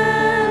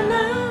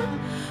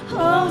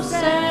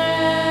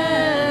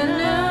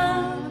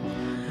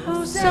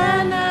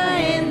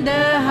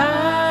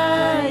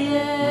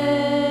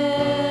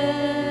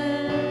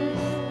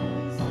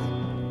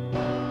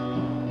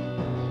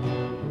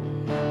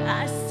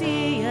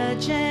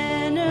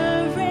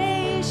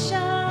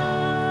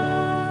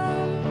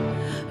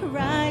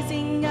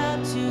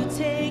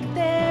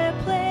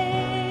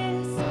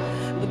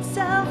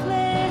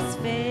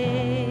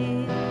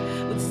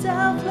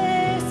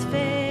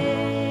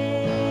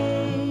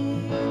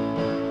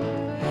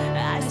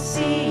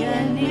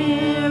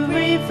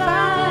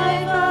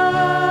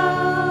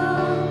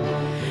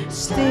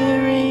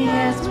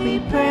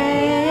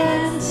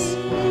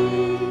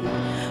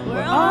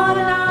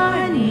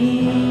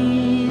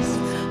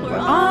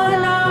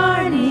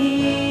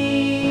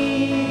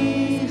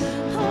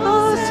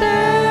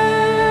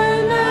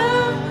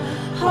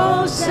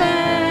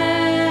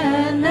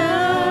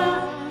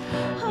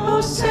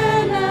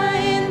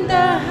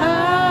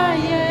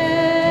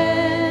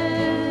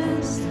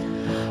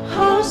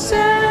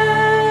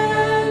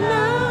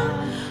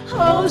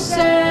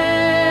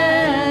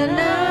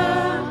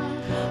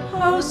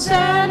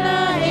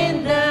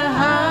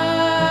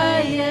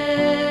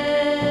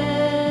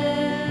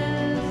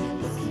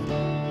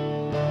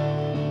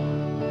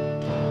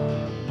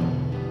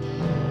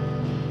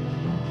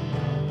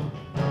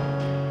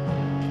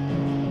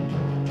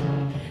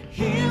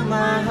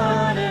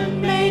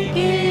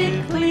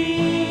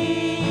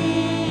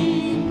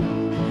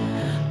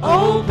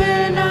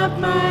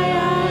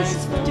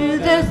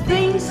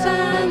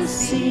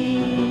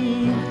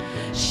 see.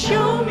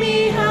 Show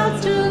me how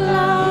to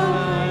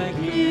love like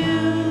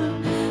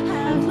you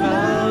have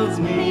loved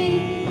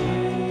me.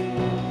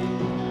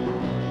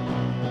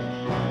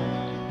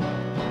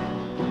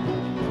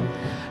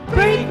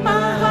 Break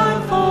my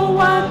heart for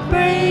what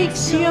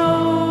breaks yours.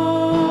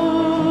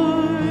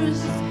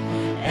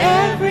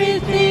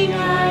 Everything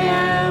I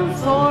am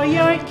for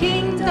your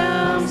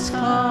kingdom's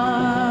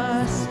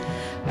cause.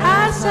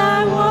 As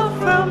I walk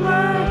from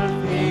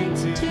earth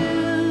into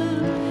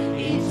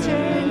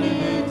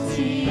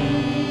eternity.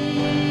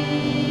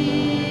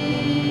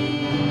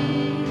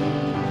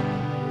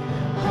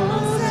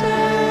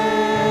 Hosanna,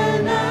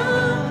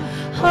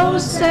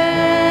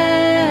 Hosanna,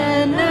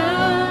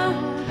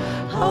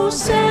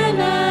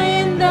 Hosanna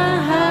in the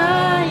highest.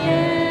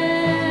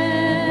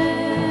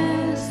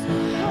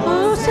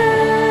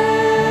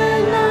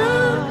 Hosanna,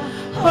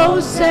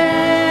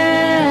 Hosanna,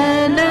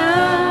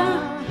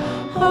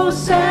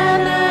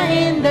 Hosanna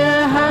in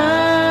the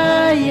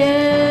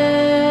highest.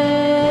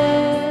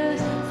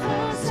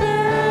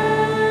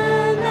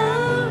 Hosanna,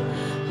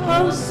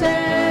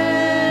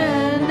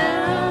 Hosanna,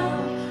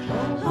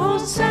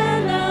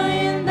 Hosanna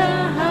in the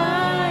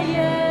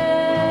highest.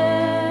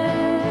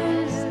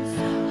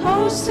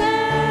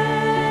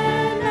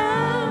 Hosanna,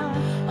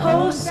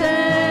 Hosanna,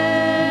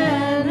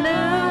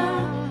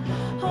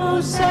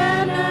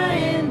 Hosanna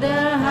in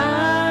the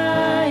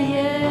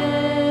highest.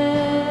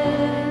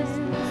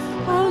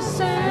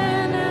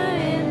 Hosanna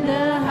in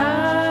the highest.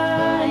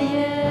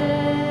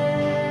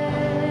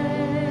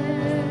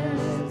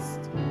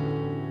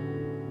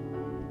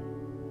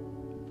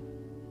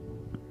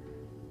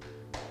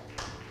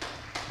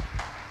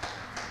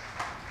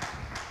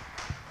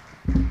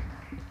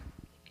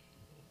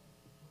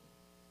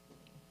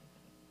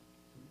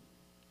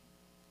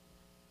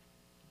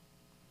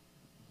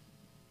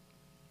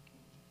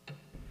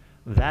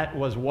 That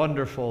was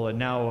wonderful, and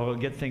now we'll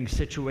get things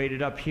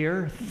situated up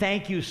here.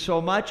 Thank you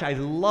so much. I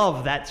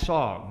love that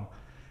song.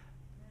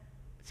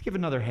 Let's give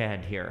another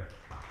hand here.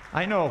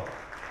 I know,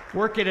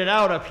 working it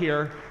out up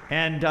here.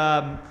 And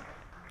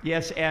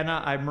yes,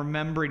 Anna, I'm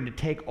remembering to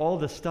take all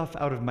the stuff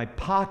out of my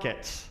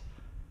pockets.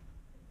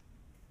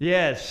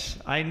 Yes,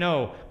 I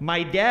know.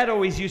 My dad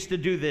always used to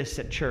do this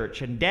at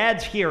church, and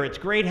Dad's here. It's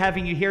great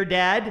having you here,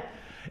 Dad.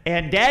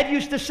 And Dad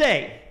used to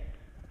say,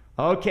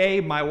 okay,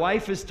 my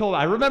wife has told,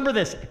 I remember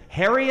this,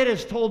 Harriet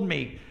has told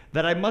me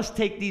that I must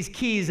take these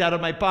keys out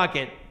of my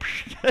pocket.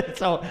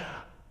 So,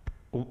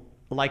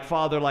 like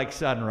father, like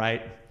son,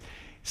 right?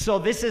 So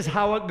this is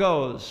how it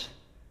goes.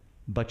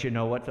 But you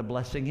know what the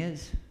blessing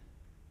is?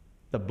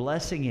 The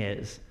blessing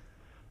is,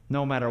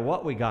 no matter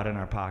what we got in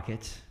our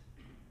pockets,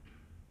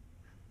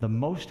 the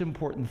most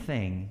important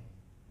thing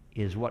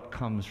is what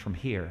comes from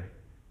here.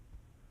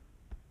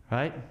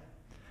 Right?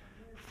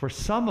 For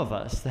some of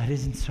us, that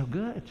isn't so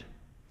good.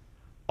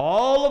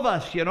 All of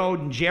us, you know,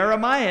 in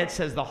Jeremiah it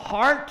says the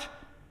heart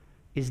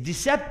is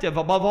deceptive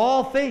above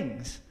all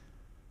things.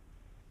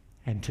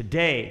 And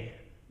today,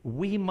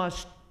 we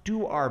must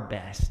do our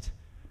best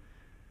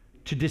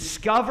to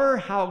discover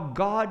how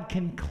God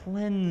can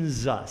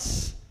cleanse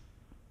us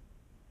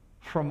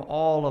from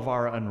all of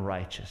our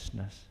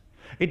unrighteousness.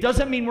 It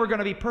doesn't mean we're going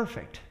to be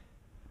perfect,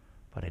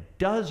 but it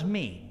does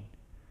mean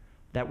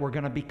that we're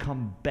going to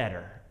become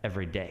better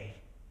every day.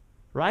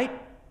 Right?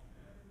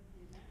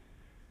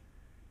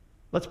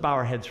 Let's bow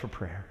our heads for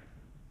prayer.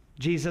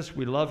 Jesus,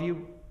 we love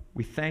you,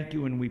 we thank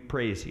you, and we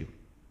praise you.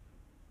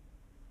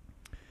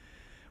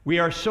 We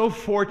are so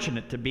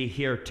fortunate to be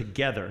here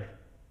together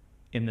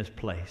in this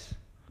place.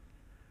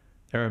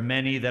 There are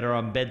many that are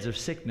on beds of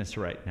sickness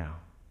right now.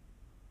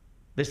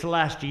 This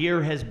last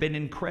year has been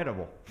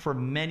incredible for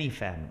many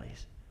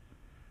families.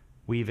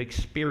 We've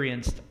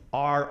experienced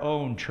our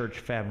own church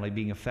family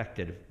being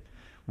affected,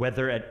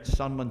 whether at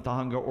San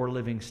Montanga or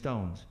Living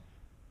Stones.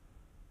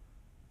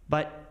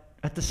 But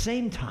at the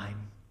same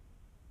time,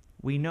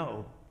 we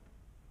know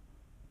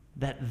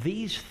that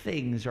these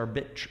things are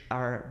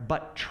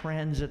but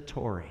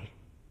transitory.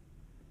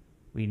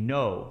 We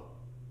know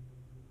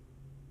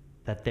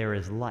that there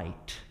is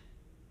light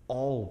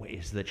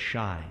always that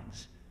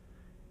shines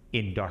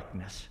in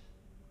darkness.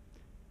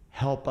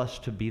 Help us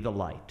to be the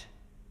light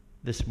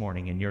this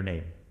morning in your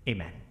name.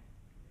 Amen.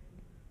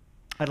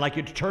 I'd like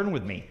you to turn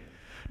with me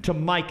to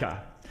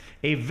Micah,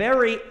 a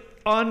very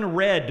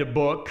unread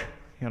book.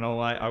 You know,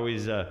 I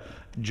always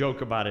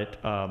joke about it.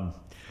 At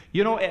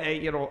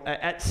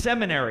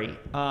seminary,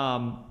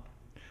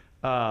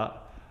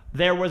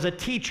 there was a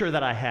teacher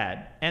that I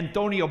had,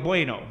 Antonio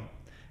Bueno.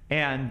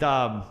 And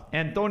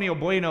Antonio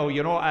Bueno,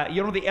 you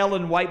know the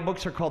Ellen White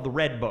books are called the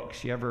red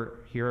books. You ever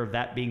hear of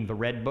that being the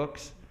red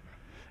books?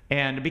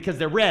 And because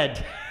they're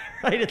red,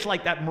 right? It's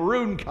like that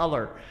maroon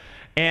color.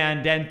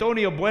 And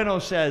Antonio Bueno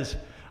says,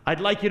 I'd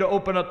like you to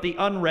open up the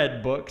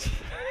unread books.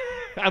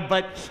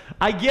 But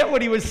I get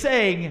what he was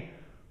saying.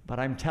 But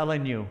I'm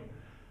telling you,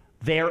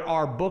 there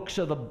are books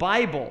of the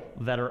Bible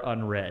that are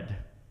unread.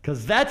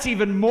 Because that's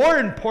even more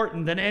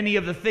important than any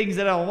of the things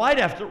that Ellen White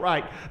has to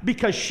write.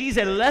 Because she's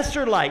a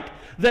lesser light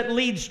that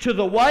leads to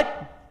the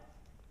what?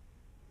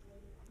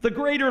 the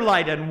greater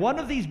light. And one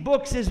of these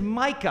books is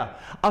Micah,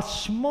 a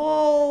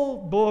small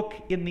book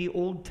in the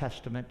Old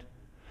Testament.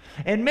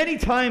 And many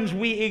times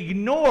we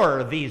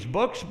ignore these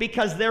books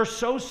because they're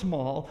so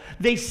small,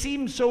 they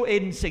seem so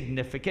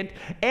insignificant,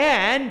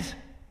 and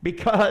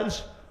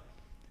because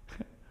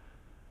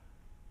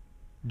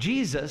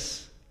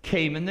Jesus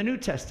came in the New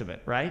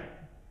Testament, right?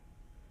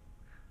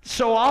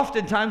 So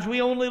oftentimes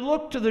we only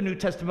look to the New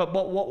Testament,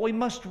 but what we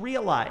must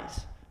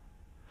realize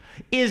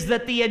is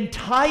that the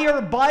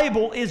entire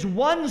Bible is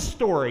one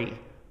story,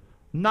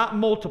 not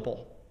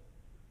multiple.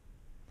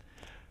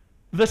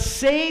 The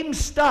same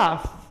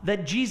stuff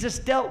that Jesus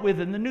dealt with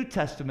in the New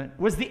Testament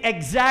was the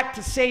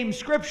exact same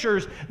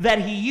scriptures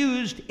that he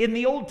used in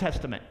the Old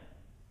Testament.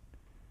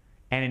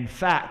 And in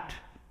fact,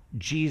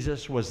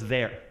 Jesus was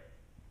there.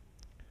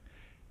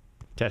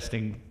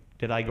 Testing.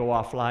 Did I go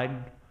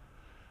offline?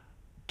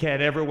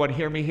 Can everyone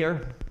hear me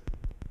here?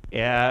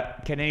 Yeah.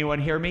 Can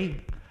anyone hear me?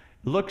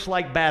 Looks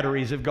like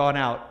batteries have gone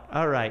out.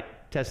 All right.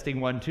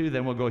 Testing 1, 2.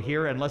 Then we'll go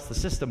here unless the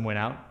system went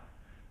out.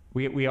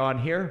 We on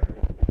here?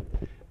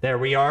 There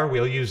we are.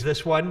 We'll use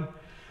this one.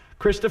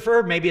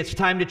 Christopher, maybe it's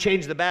time to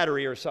change the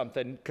battery or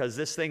something because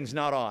this thing's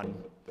not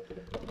on.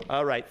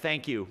 All right.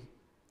 Thank you.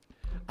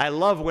 I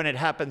love when it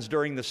happens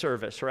during the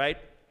service, right?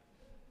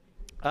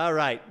 All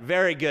right.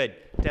 Very good.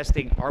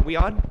 Testing. Are we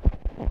on?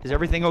 Is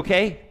everything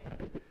okay?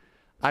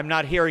 I'm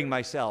not hearing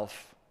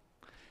myself.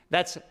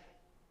 That's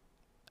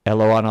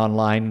hello on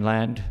online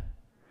land.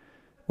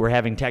 We're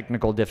having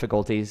technical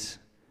difficulties.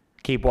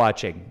 Keep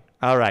watching.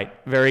 All right.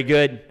 Very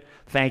good.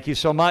 Thank you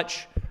so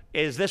much.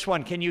 Is this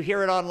one, can you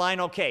hear it online?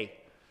 Okay.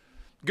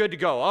 Good to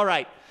go. All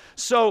right.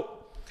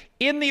 So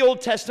in the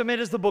Old Testament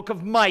is the book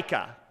of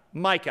Micah.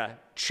 Micah,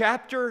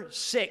 chapter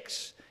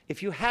 6.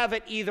 If you have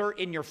it either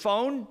in your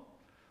phone,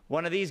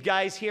 one of these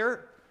guys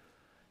here,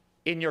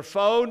 in your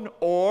phone,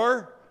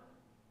 or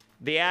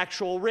the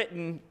actual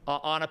written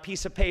on a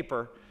piece of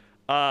paper,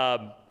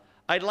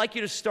 I'd like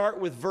you to start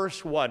with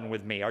verse 1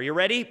 with me. Are you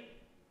ready?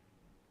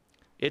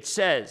 It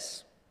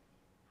says,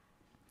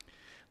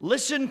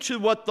 "Listen to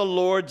what the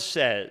Lord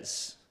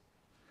says.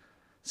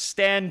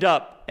 Stand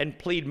up and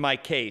plead my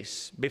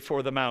case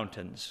before the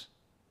mountains.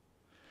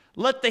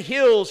 Let the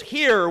hills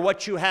hear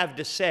what you have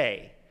to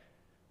say.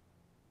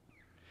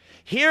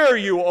 Hear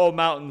you, O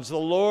mountains, the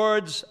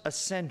Lord's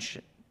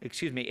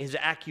his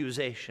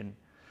accusation.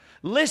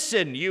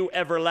 Listen, you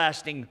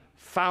everlasting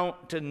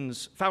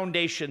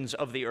foundations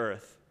of the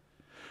earth.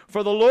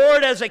 For the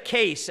Lord has a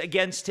case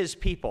against his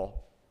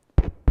people.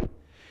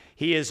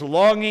 He is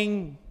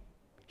lodging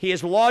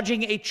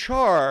a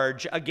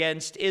charge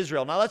against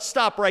Israel." Now let's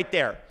stop right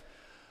there.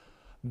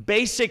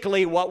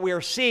 Basically what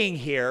we're seeing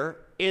here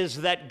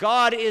is that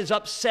God is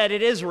upset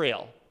at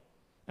Israel.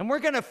 And we're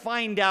going to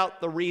find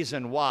out the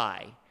reason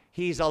why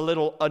he's a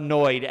little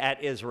annoyed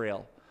at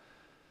Israel.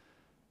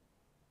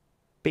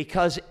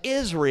 Because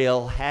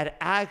Israel had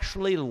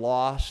actually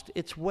lost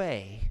its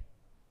way.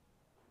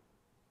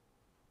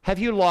 Have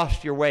you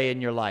lost your way in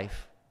your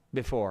life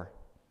before?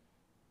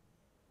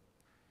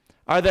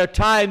 Are there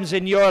times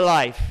in your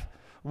life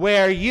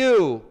where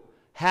you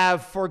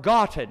have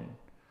forgotten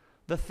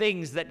the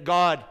things that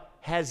God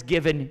has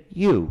given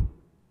you?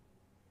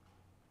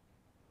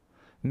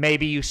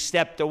 Maybe you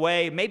stepped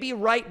away. Maybe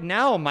right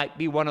now might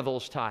be one of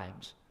those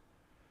times.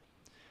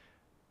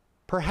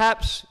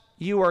 Perhaps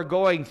you are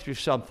going through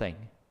something.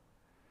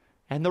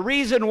 And the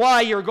reason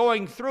why you're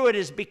going through it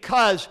is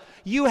because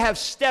you have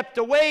stepped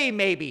away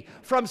maybe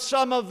from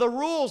some of the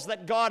rules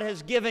that God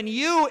has given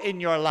you in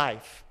your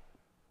life.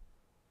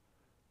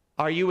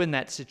 Are you in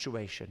that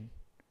situation?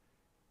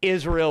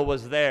 Israel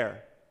was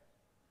there.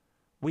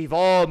 We've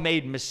all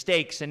made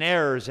mistakes and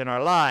errors in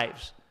our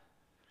lives.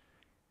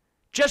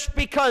 Just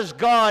because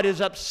God is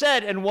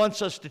upset and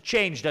wants us to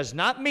change does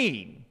not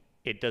mean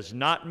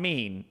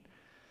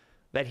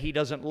that he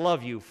doesn't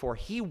love you, for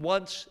he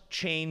wants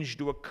change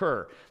to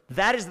occur.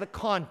 That is the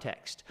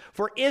context.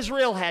 For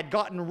Israel had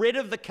gotten rid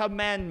of the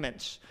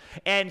commandments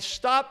and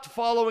stopped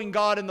following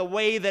God in the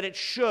way that it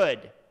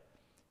should.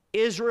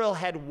 Israel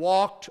had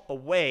walked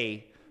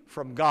away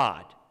from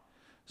God.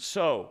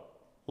 So,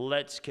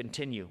 let's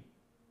continue.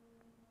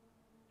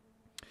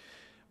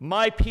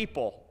 "My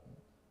people,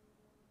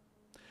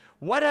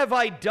 what have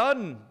I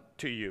done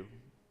to you?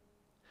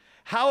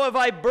 How have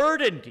I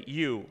burdened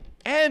you?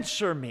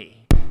 Answer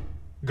me,"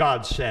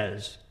 God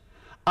says.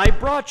 "I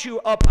brought you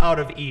up out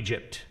of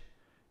Egypt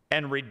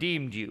and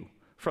redeemed you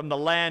from the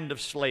land of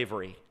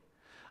slavery.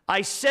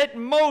 I sent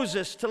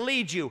Moses to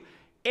lead you,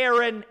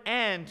 Aaron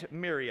and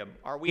Miriam."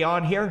 Are we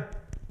on here?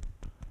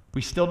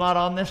 We still not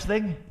on this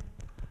thing?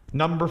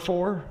 Number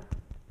 4?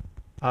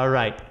 All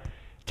right.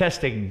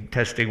 Testing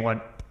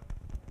 1.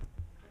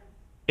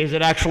 Is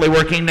it actually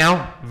working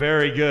now?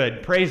 Very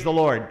good. Praise the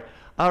Lord.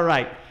 All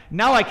right.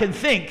 Now I can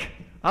think.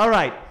 All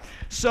right.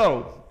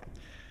 So,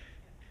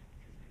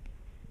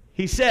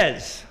 he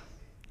says,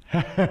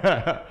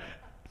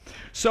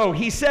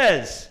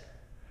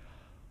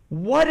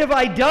 "What have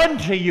I done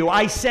to you?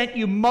 I sent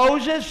you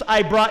Moses,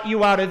 I brought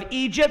you out of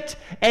Egypt,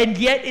 and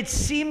yet it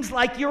seems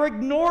like you're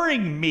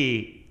ignoring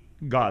me,"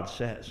 God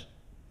says.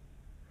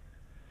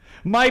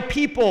 My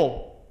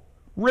people,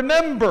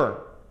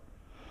 remember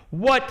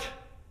what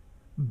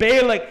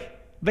Balak,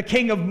 the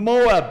king of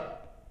Moab,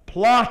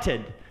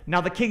 plotted.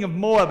 Now, the king of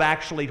Moab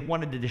actually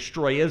wanted to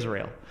destroy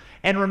Israel.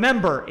 And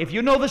remember, if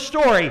you know the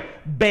story,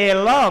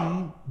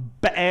 Baalim,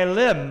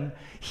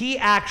 he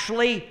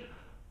actually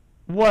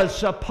was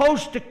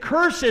supposed to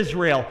curse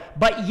Israel,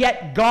 but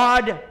yet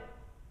God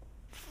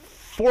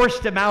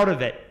forced him out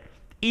of it,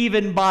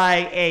 even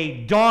by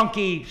a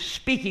donkey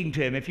speaking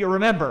to him, if you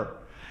remember.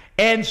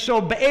 And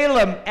so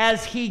Baalim,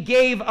 as he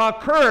gave a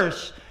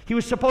curse, he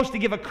was supposed to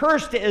give a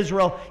curse to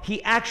Israel,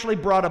 he actually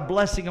brought a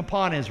blessing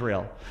upon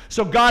Israel.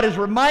 So God is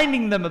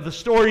reminding them of the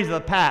stories of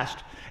the past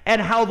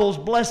and how those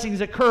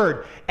blessings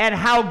occurred and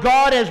how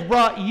God has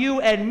brought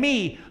you and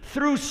me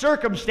through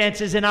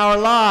circumstances in our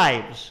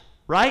lives,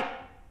 right?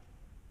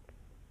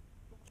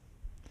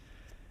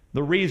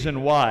 The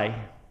reason why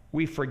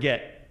we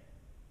forget.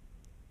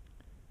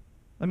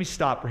 Let me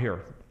stop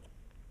here.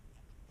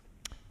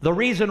 The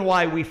reason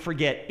why we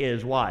forget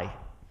is why?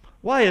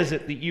 Why is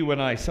it that you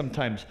and I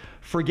sometimes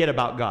forget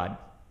about God?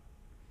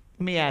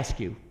 Let me ask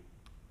you,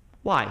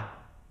 why?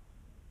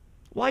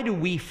 Why do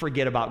we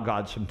forget about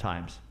God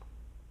sometimes?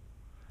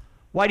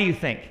 Why do you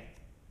think?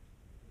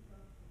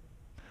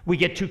 We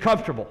get too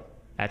comfortable.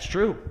 That's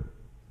true.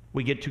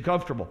 We get too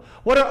comfortable.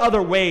 What are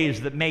other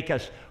ways that make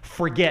us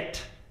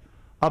forget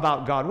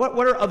about God?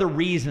 What are other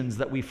reasons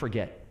that we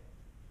forget?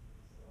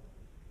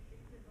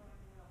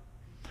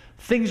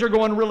 Things are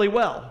going really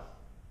well.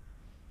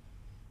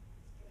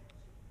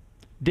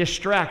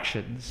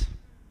 Distractions.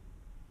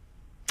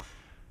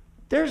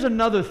 There's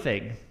another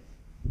thing.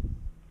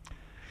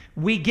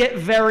 We get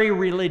very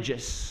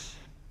religious.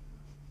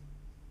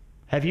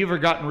 Have you ever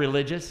gotten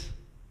religious?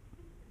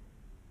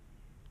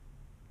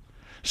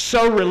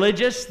 So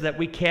religious that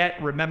we can't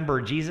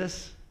remember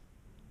Jesus?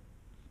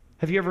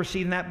 Have you ever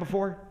seen that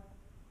before?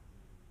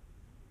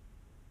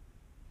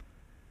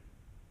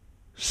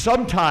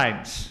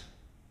 Sometimes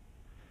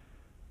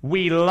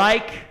we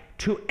like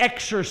to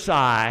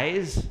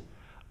exercise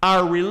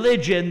our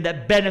religion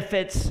that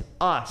benefits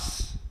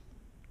us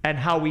and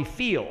how we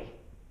feel,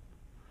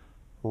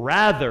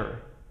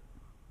 rather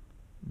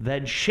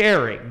than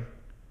sharing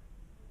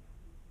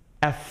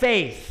a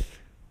faith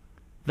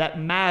that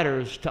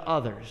matters to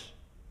others.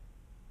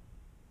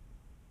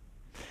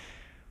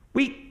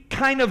 We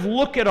kind of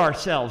look at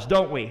ourselves,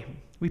 don't we?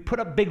 We put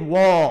up big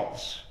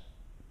walls.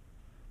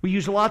 We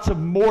use lots of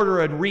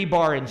mortar and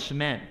rebar and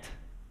cement.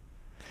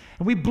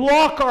 And we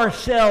block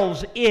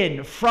ourselves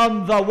in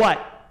from the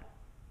what?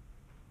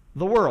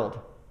 The world.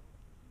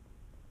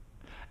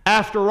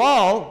 After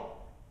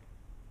all,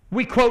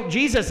 we quote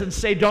Jesus and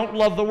say, don't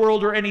love the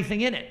world or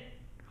anything in it.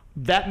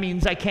 That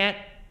means I can't,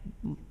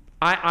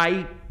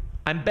 I'm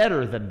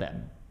better than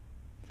them.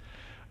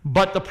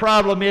 But the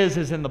problem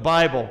is in the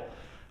Bible,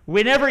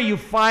 whenever you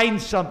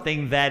find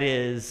something that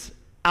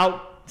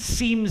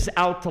seems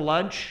out to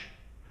lunch,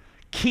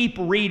 keep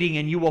reading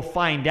and you will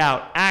find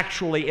out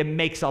actually it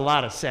makes a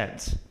lot of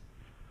sense.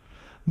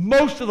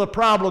 Most of the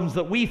problems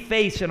that we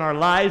face in our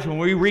lives when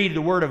we read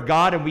the Word of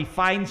God and we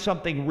find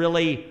something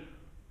really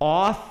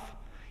off,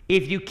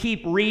 if you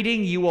keep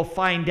reading, you will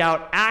find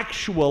out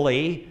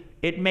actually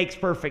it makes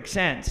perfect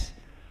sense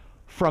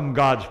from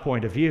God's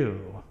point of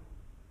view.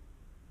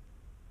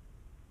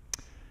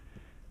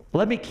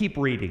 Let me keep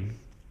reading.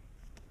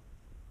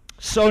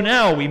 So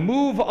now we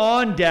move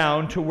on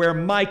down to where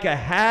Micah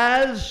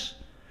has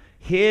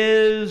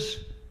his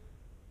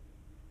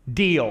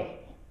deal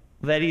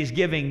that he's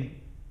giving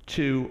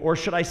to, or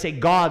should I say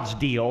God's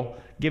deal,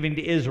 giving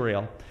to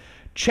Israel.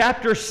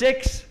 Chapter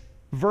 6,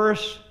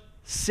 verse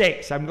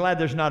 6. I'm glad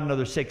there's not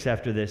another 6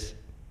 after this.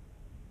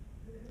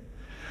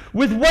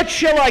 With what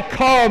shall I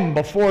come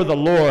before the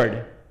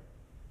Lord?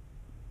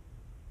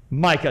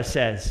 Micah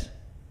says.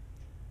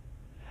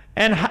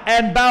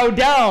 And bow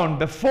down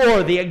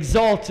before the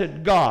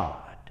exalted God.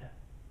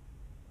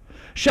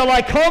 Shall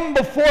I come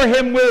before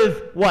him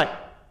with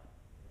what?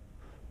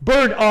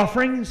 Burnt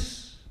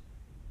offerings?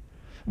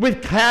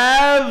 With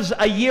calves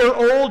a year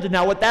old?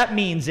 Now what that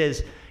means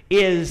is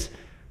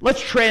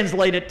let's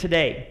translate it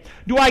today.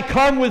 Do I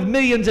come with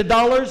millions of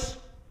dollars?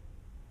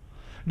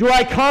 Do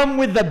I come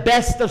with the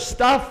best of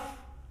stuff?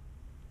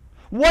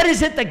 What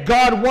is it that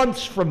God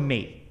wants from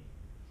me?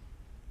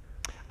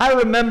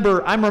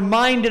 I'm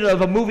reminded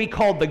of a movie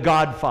called The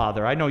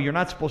Godfather. I know you're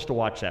not supposed to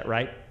watch that,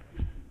 right?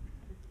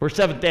 We're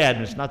Seventh-day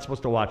Adventists, not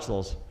supposed to watch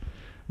those.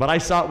 But I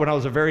saw it when I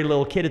was a very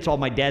little kid. It's all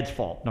my dad's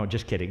fault. No,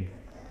 just kidding.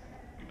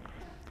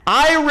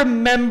 I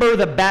remember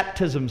the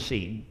baptism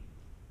scene.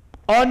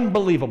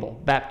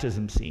 Unbelievable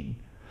baptism scene.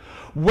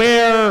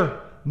 Where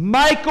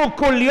Michael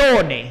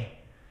Corleone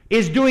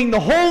is doing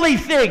the holy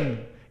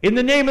thing in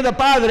the name of the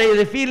Padre,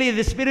 the Filii, and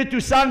the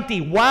Spiritus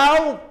Sancti,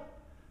 while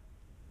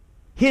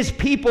his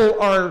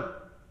people are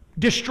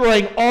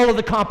destroying all of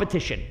the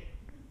competition.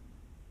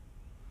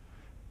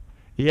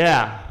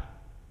 Yeah.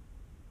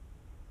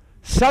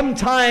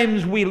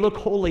 Sometimes we look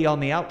holy on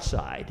the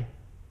outside.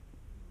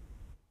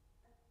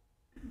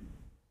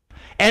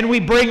 and we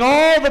bring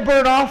all the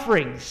burnt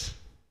offerings,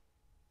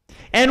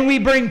 and we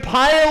bring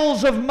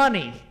piles of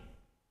money,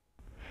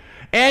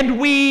 and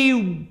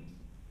we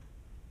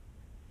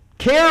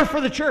care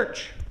for the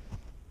church,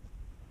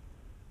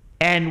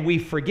 and we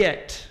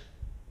forget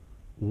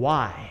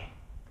why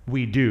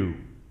we do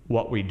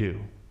what we do.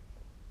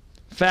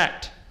 In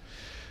fact,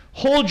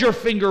 hold your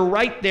finger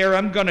right there.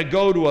 I'm going to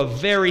go to a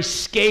very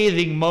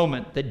scathing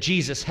moment that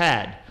Jesus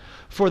had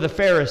for the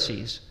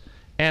Pharisees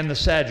and the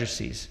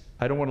Sadducees.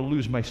 I don't want to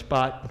lose my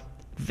spot.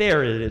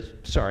 There it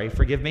is. Sorry,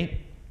 forgive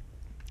me.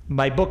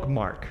 My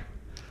bookmark.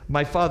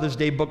 My Father's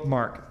Day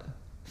bookmark.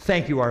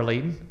 Thank you,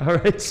 Arlene. All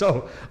right,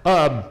 so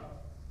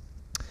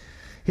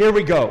here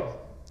we go.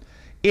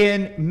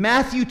 In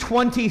Matthew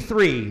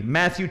 23,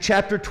 Matthew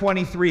chapter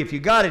 23, if you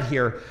got it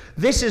here,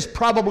 this is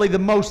probably the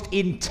most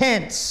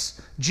intense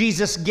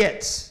Jesus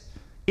gets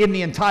in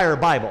the entire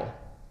Bible.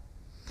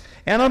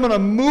 And I'm going to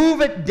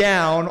move it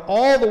down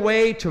all the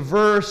way to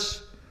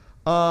verse,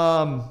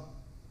 well,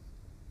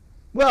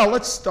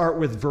 let's start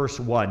with verse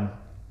 1.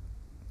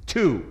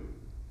 2.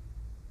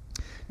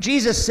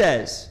 Jesus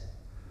says,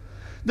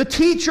 "The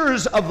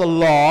teachers of the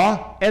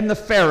law and the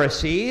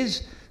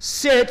Pharisees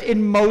sit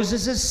in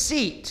Moses'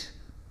 seat.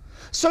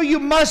 So you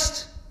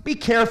must be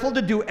careful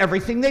to do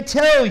everything they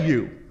tell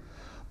you.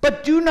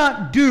 But do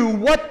not do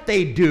what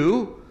they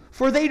do,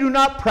 for they do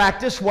not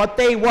practice what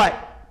they what?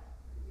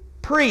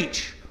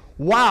 Preach."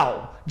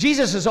 Wow.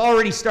 Jesus is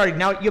already starting.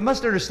 Now, you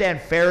must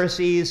understand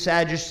Pharisees,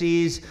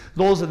 Sadducees,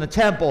 those in the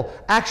temple,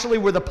 actually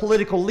were the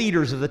political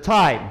leaders of the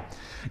time.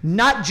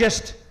 Not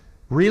just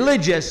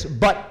religious,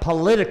 but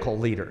political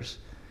leaders.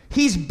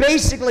 He's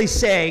basically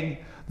saying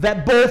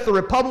that both the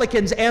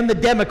Republicans and the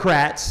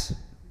Democrats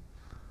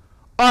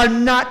are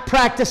not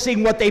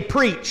practicing what they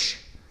preach.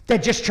 They're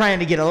just trying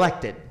to get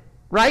elected,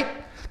 right?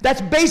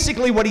 That's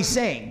basically what he's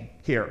saying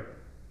here.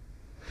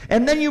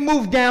 And then you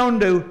move down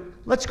to,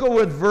 let's go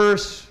with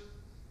verse,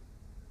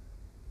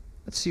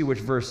 let's see which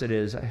verse it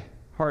is.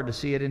 Hard to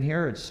see it in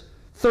here. It's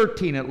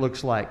 13, it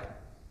looks like.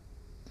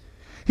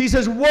 He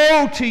says,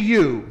 "Woe to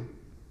you,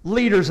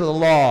 leaders of the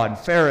law and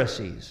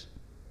Pharisees,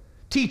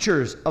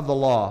 teachers of the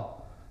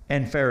law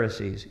and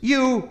Pharisees,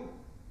 you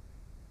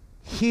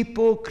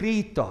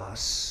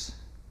hypocritos."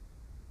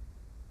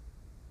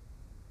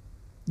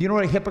 You know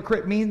what a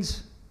hypocrite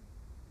means?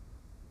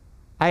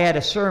 I had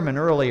a sermon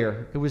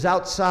earlier. It was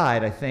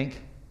outside, I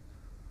think.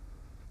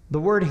 The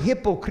word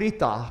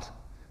hypokrita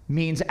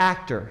means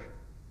actor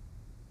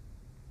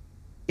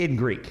in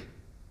Greek.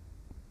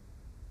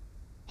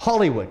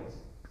 Hollywood,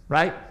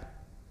 right?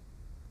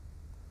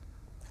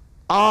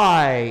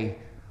 I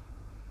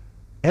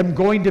am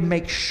going to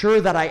make sure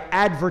that I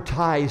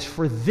advertise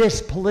for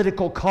this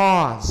political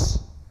cause.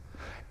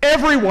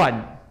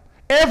 Everyone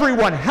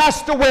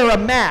has to wear a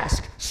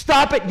mask.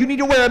 Stop it, you need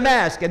to wear a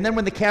mask. And then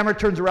when the camera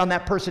turns around,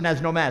 that person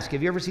has no mask.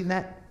 Have you ever seen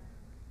that?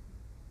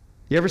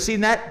 You ever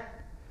seen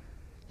that?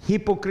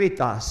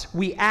 Hypocritas.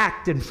 We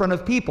act in front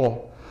of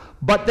people,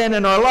 but then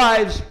in our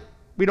lives,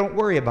 we don't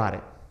worry about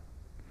it.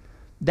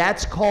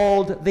 That's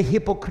called the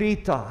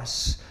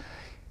hypocritas.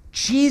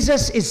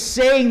 Jesus is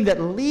saying that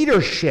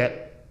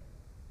leadership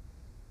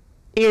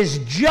is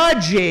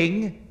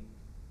judging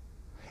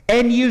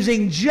and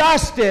using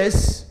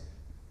justice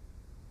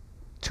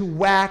to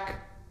whack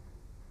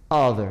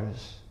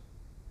others.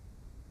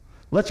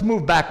 Let's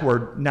move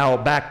backward now,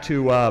 back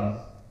to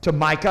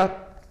Micah.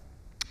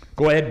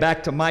 Go ahead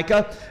back to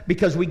Micah,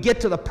 because we get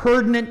to the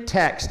pertinent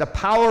text, a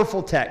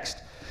powerful text,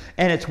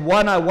 and it's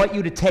one I want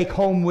you to take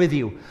home with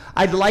you.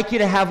 I'd like you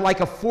to have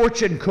like a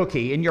fortune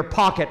cookie in your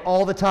pocket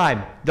all the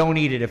time. Don't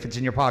eat it if it's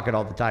in your pocket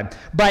all the time.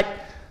 But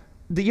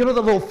you know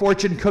the little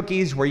fortune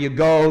cookies where you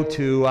go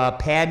to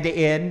Panda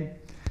Inn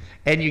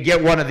and you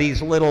get one of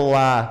these little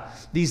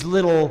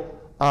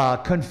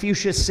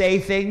Confucius say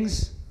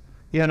things,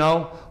 you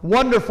know?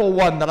 Wonderful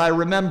one that I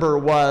remember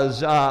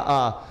was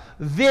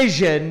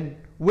vision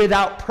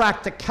without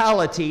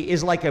practicality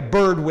is like a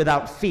bird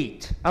without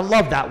feet. I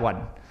love that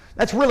one.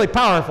 That's really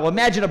powerful.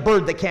 Imagine a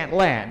bird that can't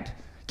land,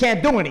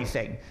 can't do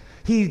anything.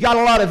 He's got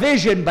a lot of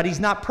vision, but he's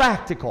not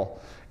practical.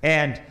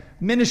 And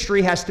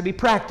ministry has to be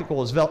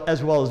practical as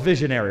well as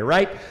visionary,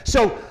 right?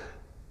 So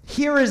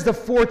here is the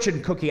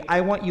fortune cookie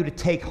I want you to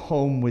take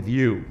home with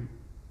you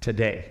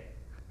today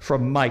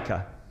from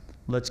Micah.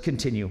 Let's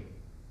continue.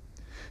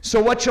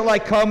 "So what shall I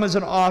come as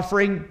an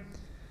offering?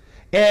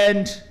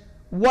 And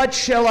what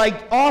shall I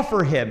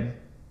offer him?"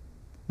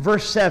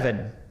 Verse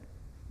 7.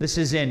 This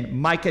is in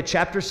Micah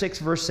chapter 6,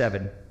 verse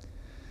 7.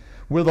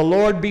 "Will the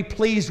Lord be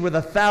pleased with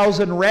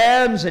 1,000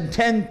 rams and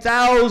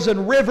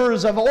 10,000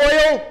 rivers of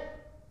oil?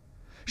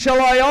 Shall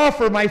I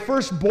offer my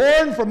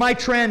firstborn for my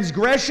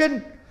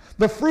transgression,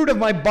 the fruit of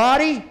my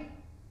body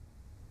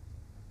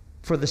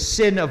for the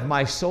sin of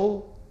my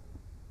soul?"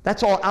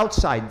 That's all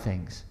outside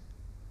things.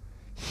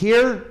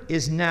 Here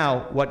is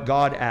now what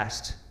God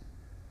asked.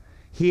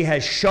 He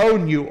has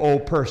shown you, O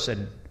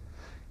person.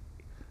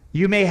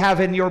 You may have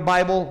in your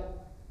Bible,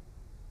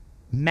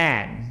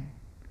 man.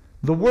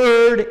 The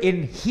word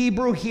in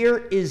Hebrew here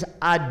is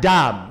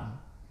Adam.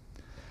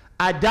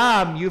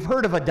 Adam, you've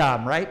heard of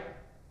Adam, right?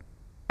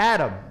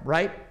 Adam,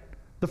 right?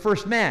 The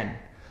first man.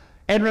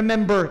 And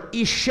remember,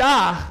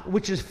 Isha,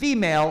 which is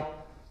female,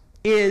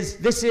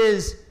 this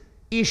is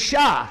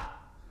Isha,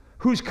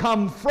 who's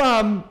come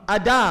from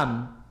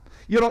Adam.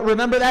 You don't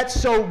remember that?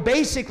 So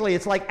basically,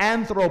 it's like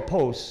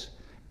anthropos.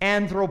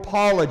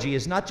 Anthropology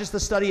is not just the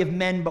study of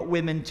men, but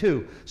women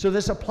too. So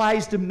this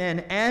applies to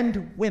men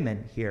and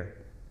women here.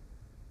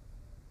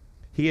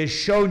 He has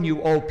shown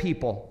you, O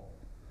people,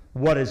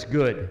 what is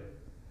good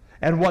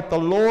and what the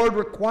Lord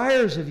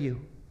requires of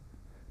you,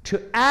 to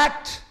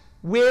act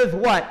with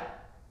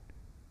what?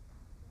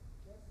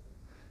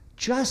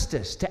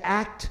 Justice, to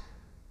act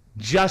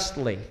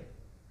justly.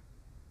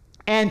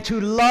 And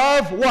to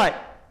love what?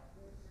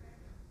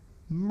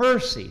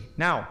 Mercy.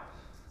 Now,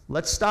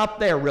 let's stop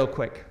there real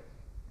quick.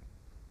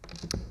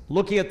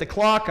 Looking at the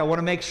clock, I want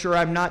to make sure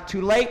I'm not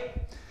too late.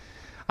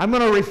 I'm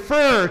going to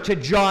refer to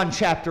John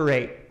chapter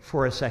 8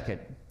 for a second.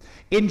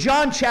 In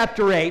John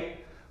chapter 8,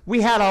 we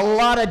had a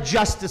lot of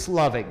justice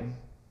loving.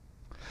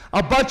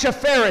 A bunch of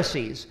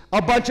Pharisees,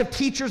 a bunch of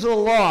teachers of the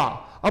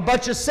law, a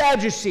bunch of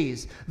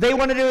Sadducees. They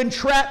wanted to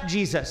entrap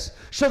Jesus.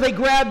 So they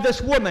grabbed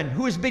this woman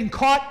who has been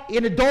caught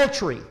in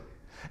adultery,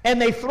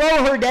 and they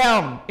throw her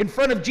down in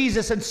front of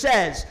Jesus and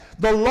says,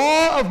 the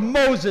law of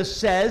Moses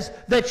says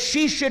that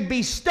she should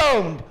be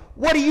stoned.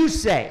 What do you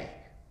say?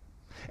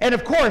 And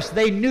of course,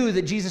 they knew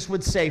that Jesus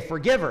would say,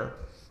 forgive her,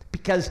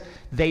 because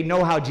they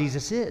know how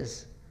Jesus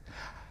is.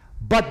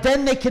 But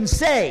then they can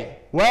say,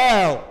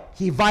 well,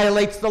 he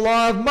violates the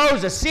law of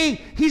Moses. See,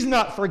 he's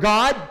not for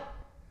God.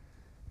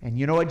 And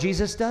you know what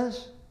Jesus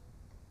does?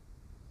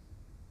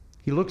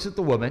 He looks at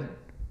the woman.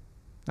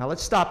 Now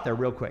let's stop there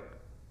real quick.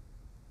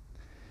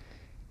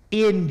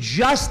 In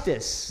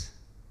justice,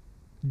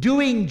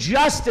 doing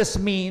justice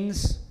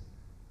means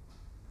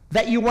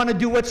that you want to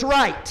do what's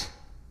right.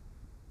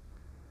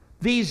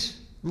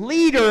 These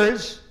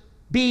leaders,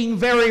 being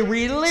very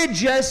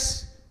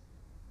religious,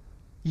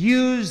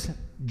 use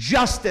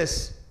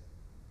justice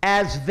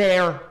as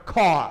their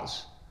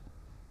cause.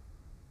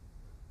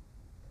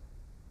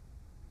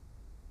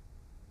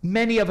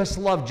 Many of us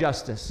love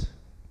justice.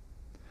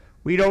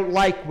 We don't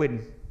like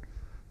when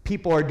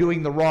people are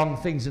doing the wrong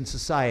things in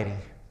society.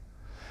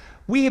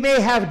 We may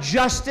have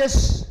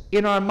justice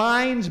in our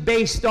minds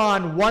based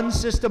on one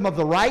system of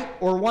the right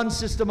or one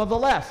system of the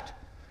left.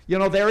 You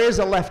know, there is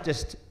a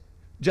leftist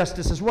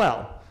justice as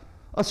well,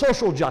 a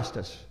social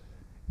justice,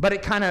 but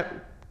it kind of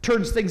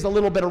turns things a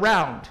little bit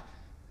around.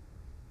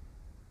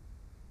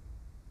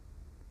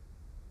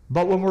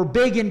 But when we're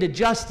big into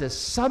justice,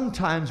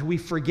 sometimes we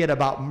forget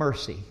about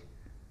mercy.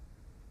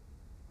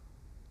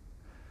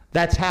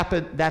 That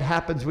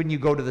happens when you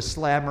go to the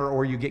slammer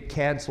or you get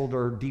canceled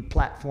or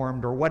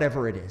deplatformed or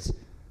whatever it is.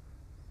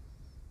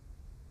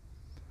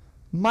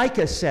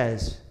 Micah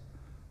says,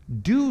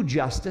 do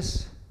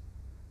justice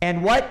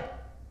and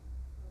what?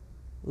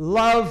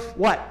 Love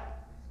what?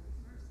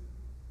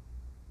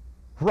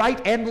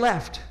 Right and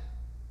left.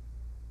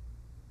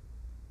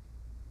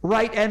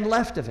 Right and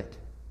left of it.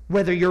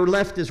 Whether your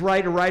left is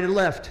right or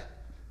left.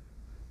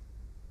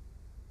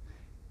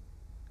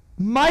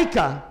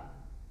 Micah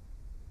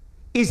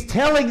is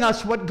telling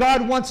us what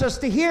God wants us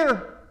to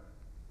hear.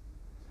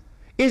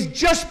 Is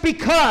just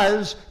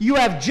because you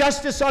have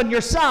justice on your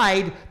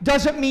side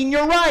doesn't mean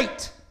you're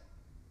right.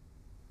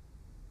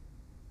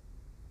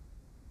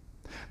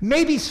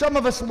 Maybe some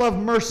of us love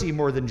mercy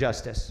more than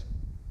justice.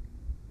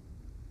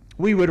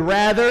 We would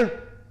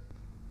rather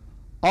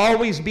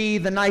always be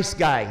the nice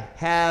guy,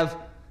 have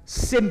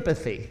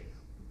sympathy.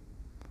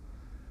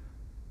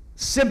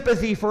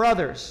 Sympathy for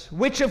others,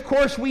 which of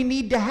course we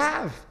need to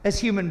have as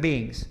human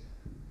beings.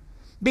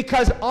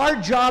 Because our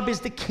job is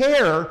to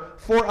care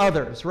for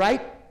others,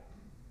 right?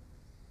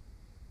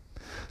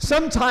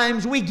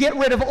 Sometimes we get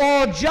rid of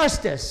all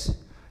justice.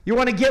 You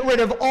want to get rid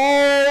of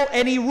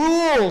any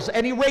rules,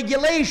 any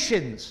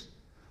regulations.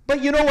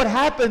 But you know what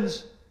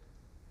happens?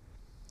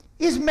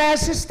 Is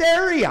mass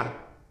hysteria.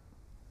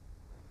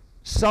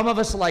 Some of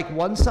us like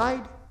one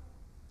side,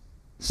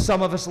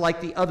 some of us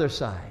like the other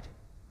side.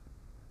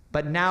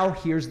 But now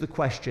here's the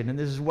question, and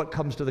this is what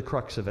comes to the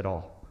crux of it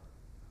all.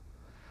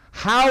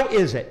 How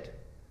is it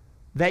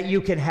that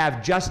you can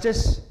have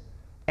justice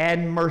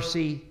and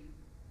mercy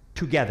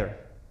together?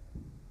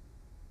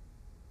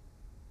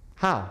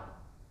 How?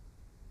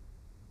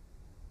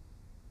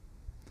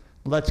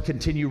 Let's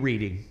continue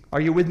reading.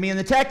 Are you with me in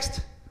the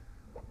text?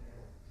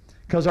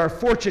 Because our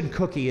fortune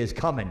cookie is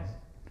coming.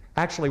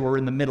 Actually, we're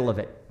in the middle of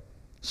it.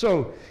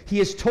 So, he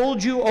has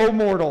told you, O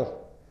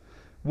mortal,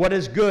 what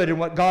is good and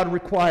what God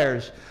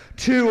requires,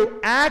 to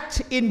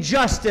act in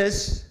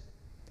justice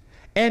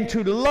and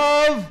to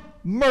love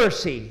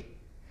mercy.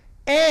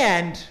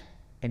 And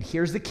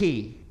here's the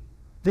key,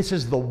 this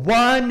is the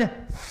one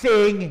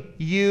thing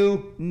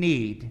you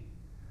need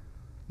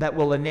that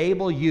will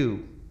enable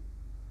you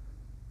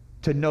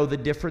to know the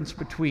difference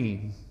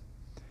between,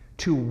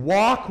 to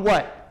walk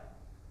what?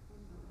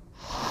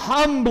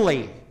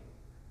 Humbly.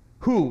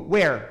 Who?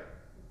 Where?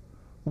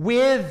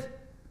 With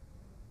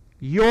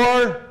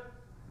your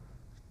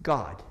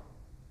God.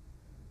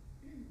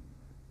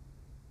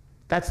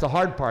 That's the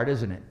hard part,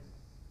 isn't it?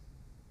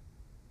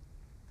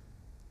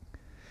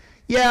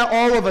 Yeah,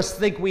 all of us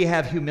think we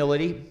have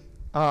humility.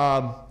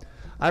 I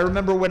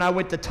remember when I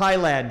went to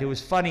Thailand, it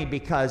was funny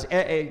because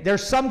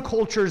there's some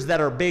cultures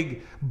that are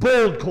big,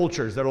 bold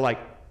cultures that are like,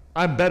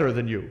 I'm better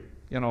than you.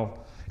 You know,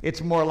 it's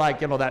more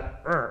like, you know,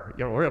 that,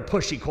 real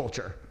pushy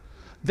culture.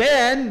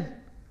 Then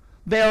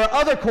there are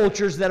other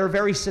cultures that are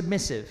very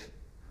submissive,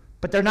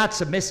 but they're not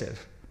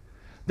submissive.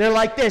 They're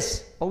like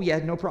this. Oh yeah,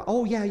 no problem.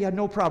 Oh yeah,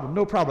 no problem,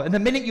 no problem. And the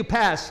minute you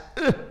pass,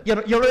 you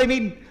know what I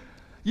mean?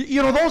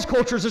 You know those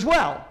cultures as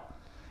well.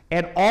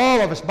 And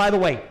all of us, by the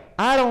way,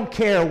 I don't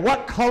care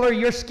what color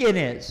your skin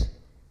is.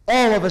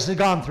 All of us have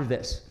gone through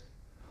this.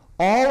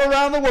 All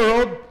around the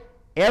world,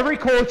 every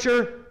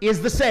culture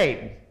is the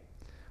same.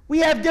 We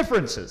have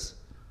differences.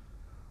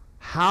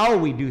 How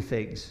we do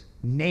things,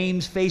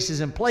 names,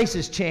 faces, and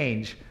places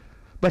change.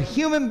 But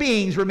human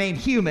beings remain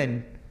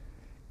human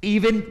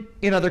even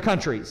in other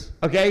countries,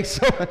 okay?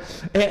 So,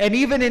 and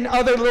even in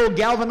other little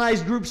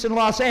galvanized groups in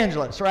Los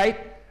Angeles,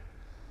 right?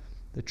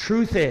 The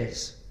truth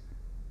is,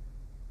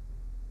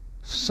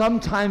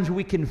 sometimes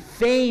we can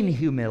feign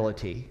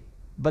humility,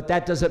 but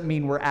that doesn't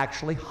mean we're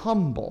actually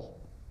humble.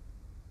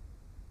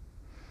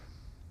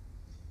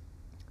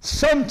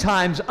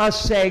 Sometimes us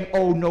saying,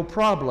 oh, no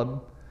problem,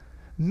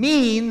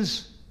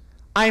 means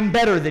I'm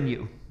better than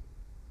you.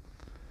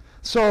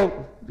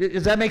 So,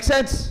 does that make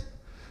sense?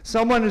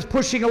 Someone is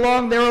pushing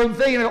along their own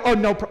thing, and oh,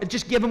 no,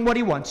 just give him what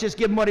he wants. Just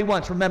give him what he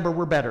wants. Remember,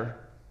 we're better.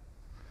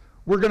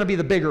 We're going to be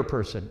the bigger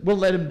person. We'll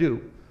let him do.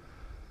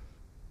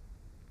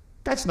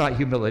 That's not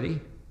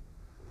humility.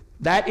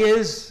 That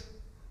is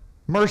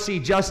mercy,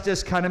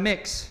 justice kind of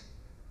mix.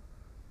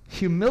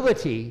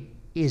 Humility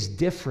is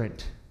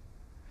different.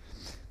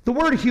 The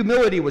word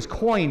humility was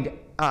coined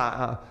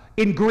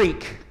in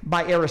Greek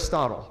by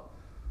Aristotle.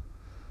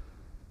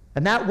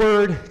 And that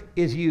word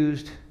is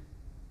used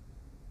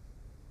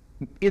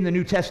in the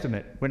New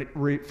Testament when it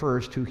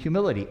refers to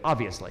humility,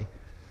 obviously.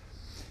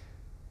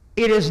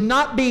 It is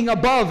not being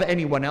above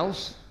anyone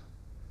else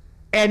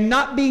and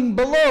not being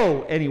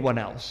below anyone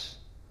else,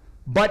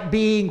 but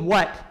being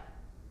what?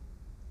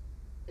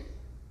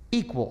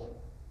 Equal.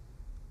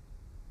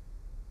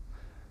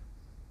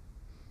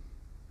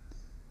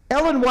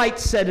 Ellen White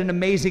said an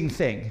amazing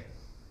thing.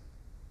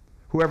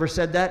 Whoever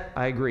said that,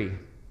 I agree.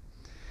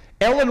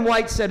 Ellen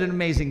White said an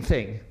amazing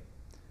thing.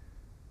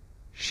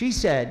 She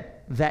said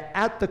that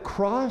at the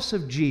cross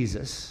of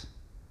Jesus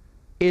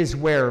is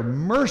where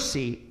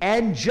mercy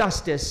and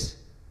justice,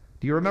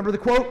 do you remember the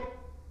quote?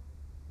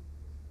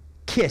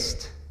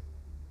 Kissed.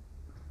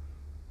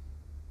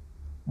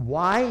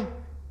 Why?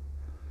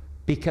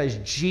 Because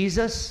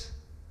Jesus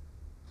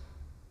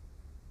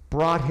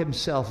brought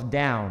himself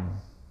down,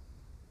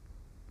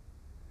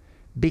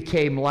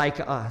 became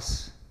like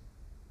us,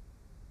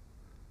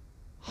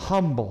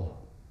 humble.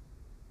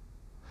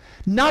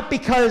 Not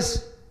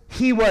because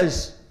he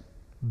was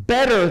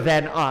better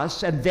than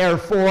us, and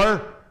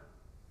therefore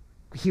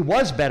he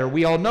was better.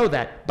 We all know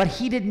that. But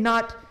he did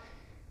not,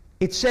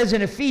 it says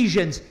in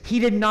Ephesians, he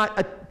did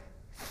not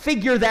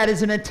figure that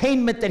as an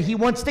attainment that he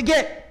wants to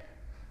get.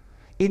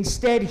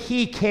 Instead,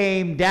 he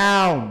came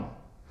down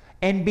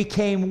and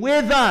became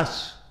with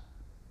us,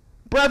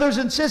 brothers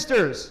and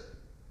sisters,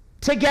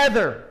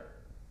 together.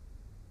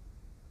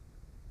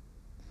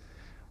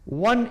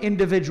 One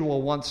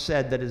individual once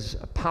said that is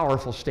a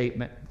powerful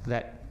statement,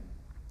 that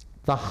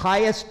the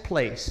highest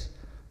place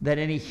that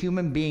any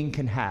human being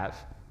can have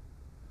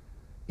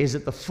is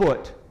at the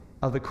foot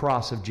of the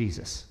cross of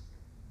Jesus,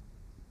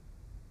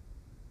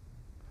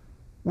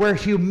 where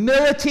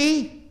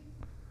humility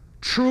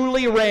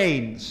truly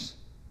reigns.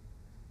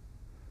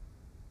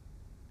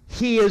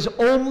 He is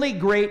only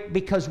great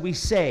because we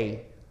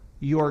say,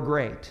 you're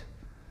great.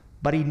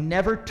 But he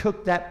never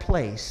took that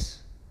place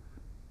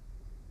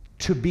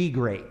to be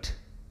great.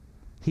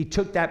 He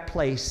took that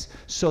place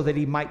so that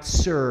he might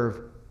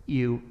serve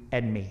you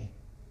and me.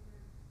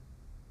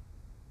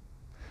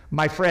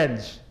 My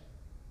friends,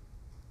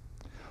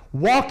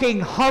 walking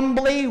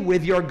humbly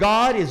with your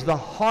God is the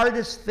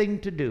hardest thing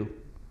to do,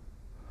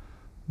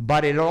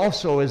 but it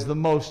also is the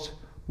most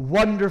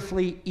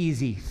wonderfully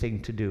easy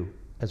thing to do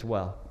as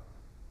well.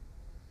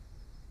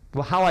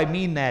 Well, how I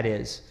mean that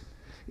is,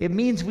 it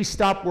means we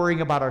stop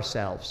worrying about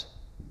ourselves.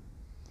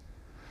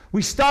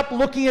 We stop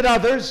looking at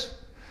others.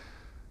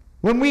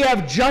 When we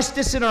have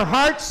justice in our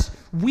hearts,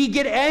 we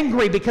get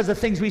angry because of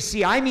things we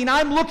see. I mean,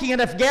 I'm looking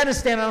at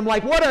Afghanistan and I'm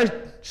like, what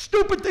a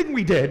stupid thing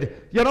we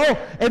did, you know?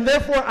 And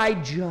therefore I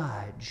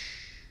judge.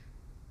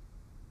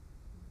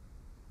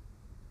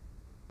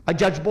 I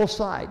judge both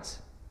sides.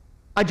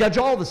 I judge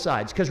all the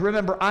sides, because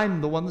remember,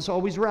 I'm the one that's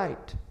always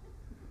right.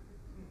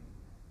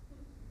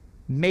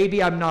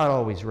 Maybe I'm not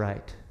always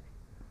right.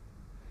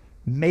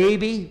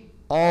 Maybe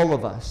all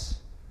of us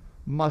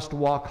must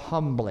walk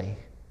humbly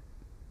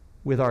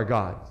with our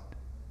God.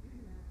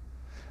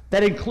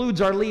 That includes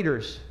our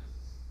leaders.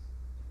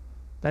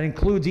 That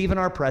includes even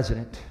our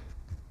president.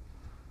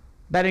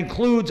 That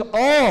includes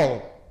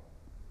all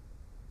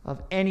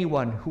of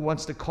anyone who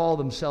wants to call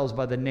themselves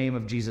by the name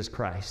of Jesus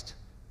Christ.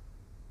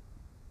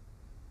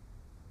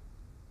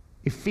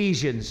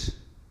 Ephesians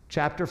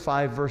chapter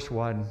 5, verse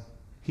 1,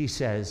 he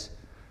says,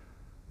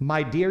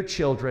 "My dear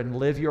children,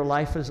 live your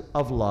life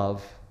of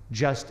love,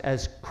 just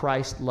as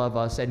Christ loved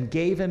us and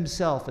gave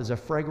himself as a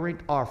fragrant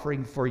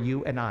offering for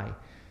you and I."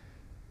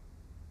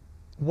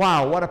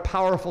 Wow, what a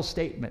powerful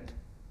statement.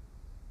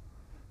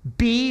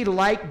 Be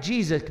like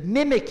Jesus.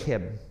 Mimic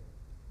him.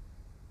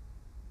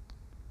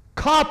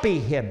 Copy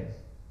him.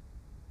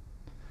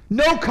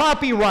 No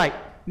copyright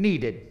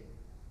needed.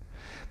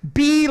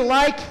 Be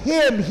like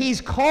him. He's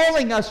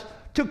calling us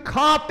to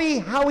copy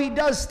how he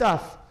does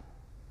stuff.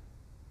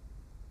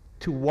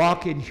 To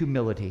walk in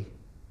humility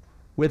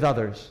with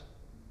others.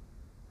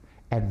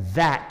 And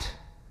that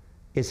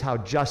is how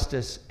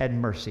justice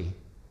and mercy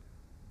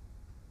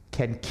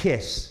can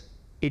kiss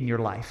in your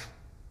life.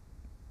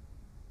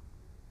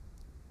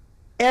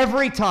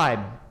 Every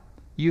time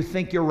you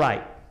think you're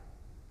right,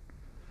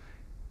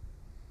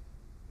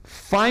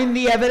 find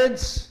the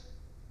evidence,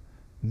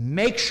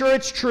 make sure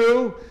it's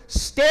true,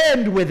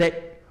 stand with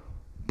it,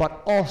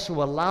 but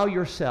also allow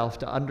yourself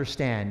to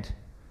understand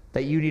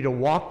that you need to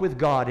walk with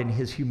God in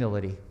his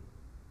humility.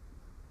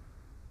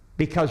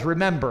 Because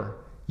remember,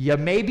 you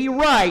may be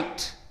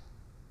right,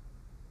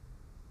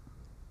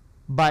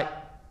 but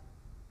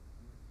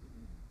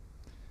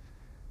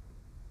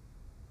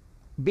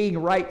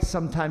being right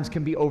sometimes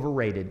can be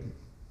overrated.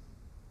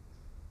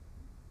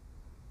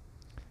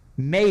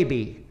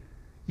 Maybe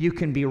you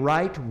can be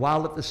right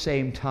while at the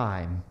same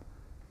time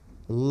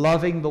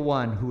loving the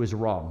one who is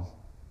wrong.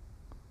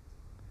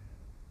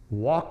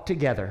 Walk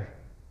together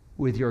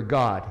with your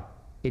God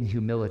in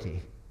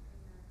humility.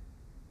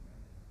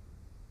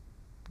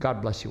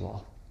 God bless you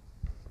all.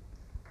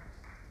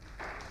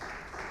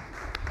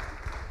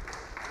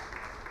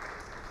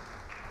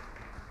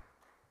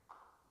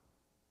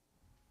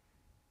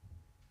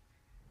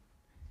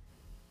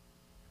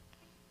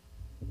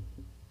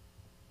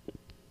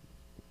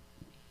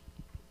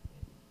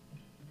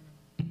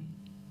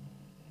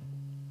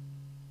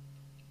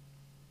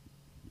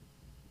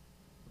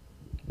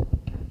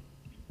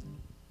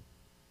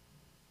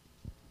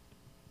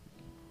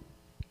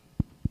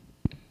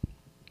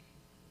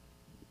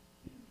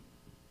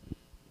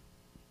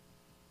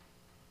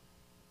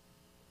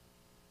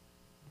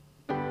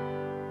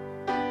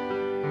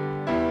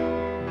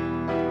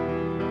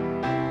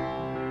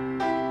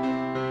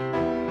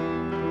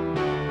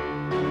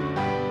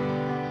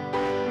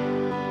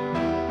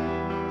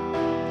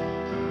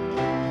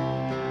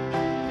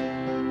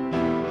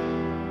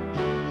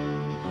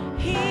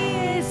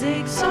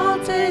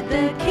 Exalted,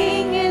 the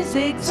King is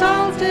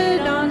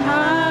exalted on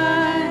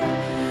high.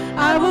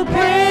 I will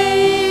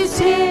praise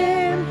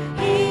him.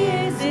 He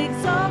is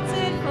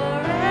exalted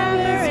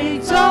forever,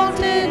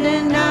 exalted,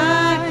 and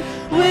I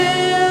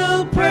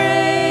will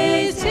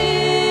praise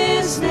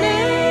his name.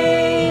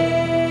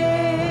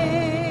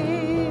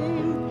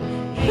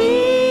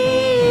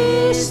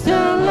 He is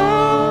the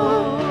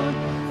Lord,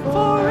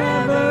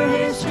 forever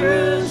his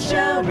truth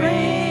shall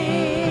reign.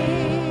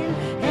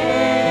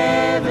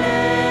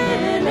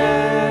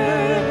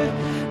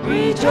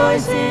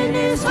 Rejoice in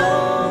his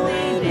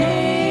holy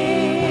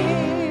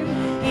name.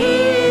 He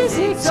is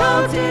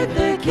exalted,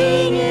 the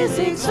King is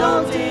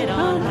exalted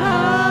on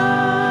high.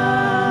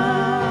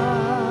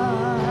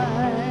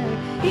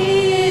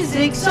 He is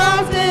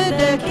exalted,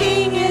 the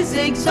King is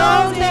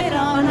exalted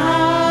on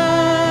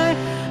high.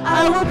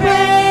 I will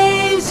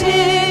praise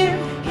him.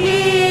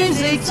 He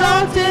is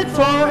exalted,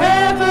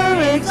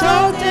 forever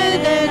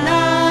exalted, and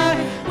I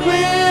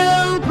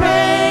will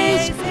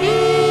praise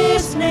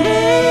his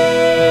name.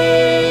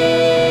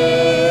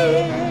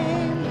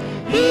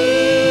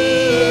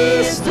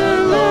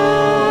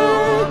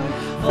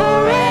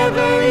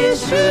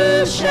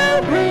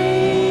 Shall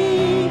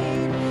reign,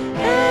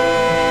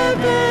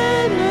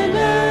 heaven and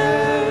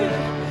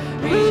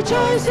earth,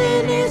 rejoice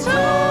in his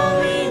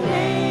holy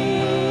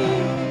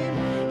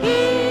name.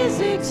 He is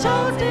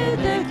exalted,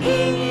 the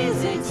King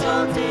is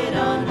exalted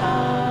on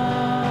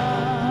high.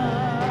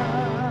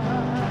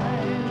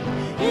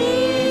 He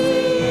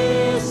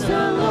is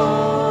the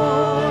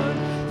Lord,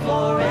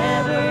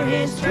 forever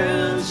his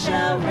truth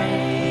shall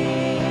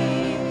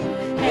reign.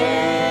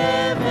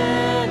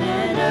 Heaven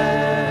and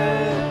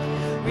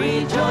earth,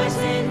 rejoice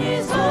in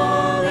his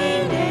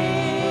holy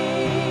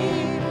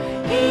name.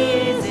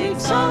 He is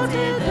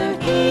exalted, the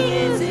King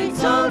is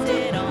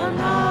exalted on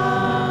high.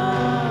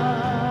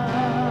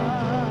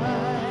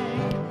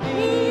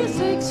 He is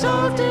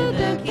exalted,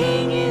 the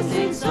King is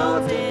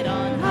exalted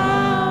on high.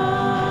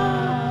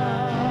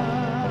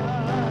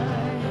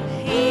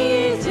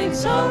 He is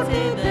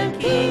exalted, the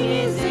King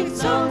is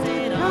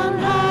exalted on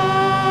high.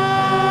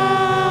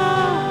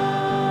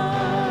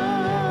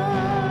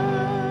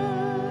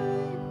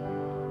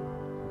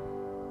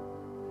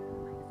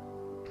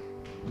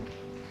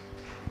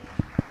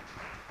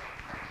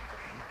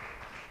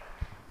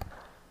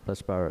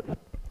 Let's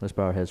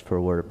bow our heads for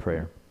a word of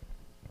prayer.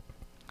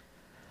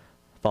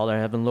 Father in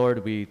heaven,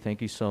 Lord, we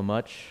thank you so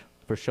much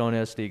for showing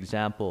us the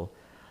example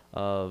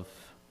of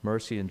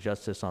mercy and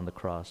justice on the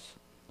cross.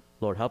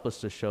 Lord, help us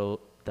to show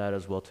that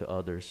as well to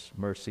others,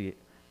 mercy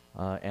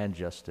and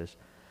justice.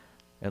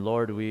 And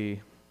Lord,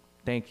 we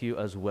thank you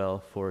as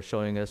well for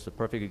showing us the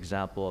perfect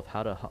example of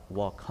how to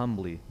walk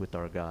humbly with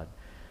our God.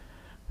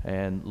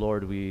 And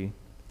Lord, we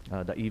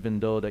that even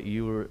though that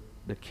you were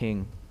the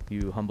king,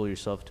 you humble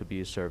yourself to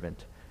be a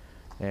servant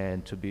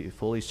and to be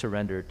fully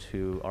surrendered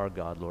to our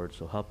God, Lord.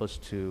 So help us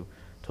to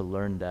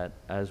learn that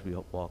as we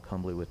walk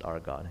humbly with our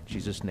God. In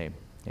Jesus' name,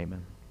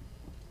 amen.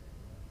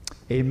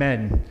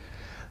 Amen.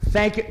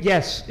 Thank you.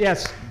 Yes,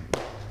 yes.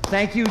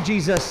 Thank you,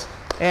 Jesus.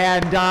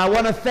 And I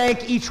want to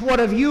thank each one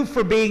of you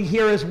for being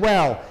here as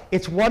well.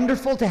 It's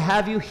wonderful to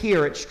have you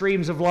here at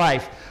Streams of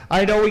Life.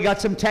 I know we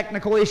got some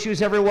technical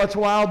issues every once in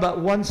a while, but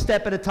one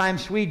step at a time,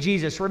 sweet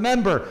Jesus.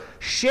 Remember,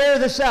 share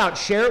this out.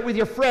 Share it with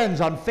your friends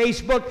on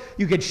Facebook.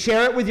 You can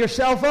share it with your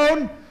cell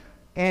phone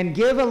and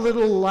give a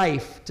little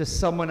life to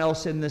someone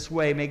else in this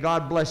way. May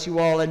God bless you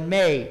all, and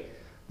may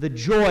the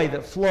joy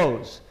that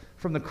flows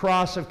from the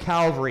cross of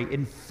Calvary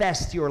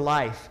infest your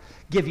life,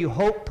 give you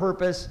hope,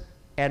 purpose,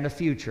 and a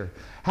future.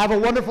 Have a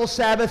wonderful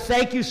Sabbath.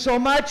 Thank you so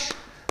much.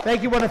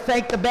 Thank you. I want to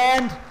thank the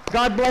band.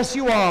 God bless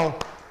you all.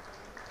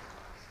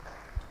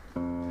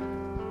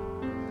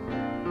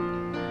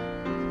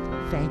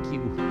 Thank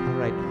you. All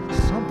right.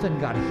 Something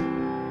got hit.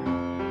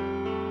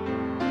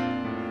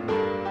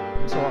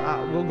 So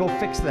we'll go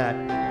fix that.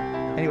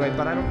 Anyway,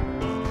 but I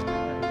don't...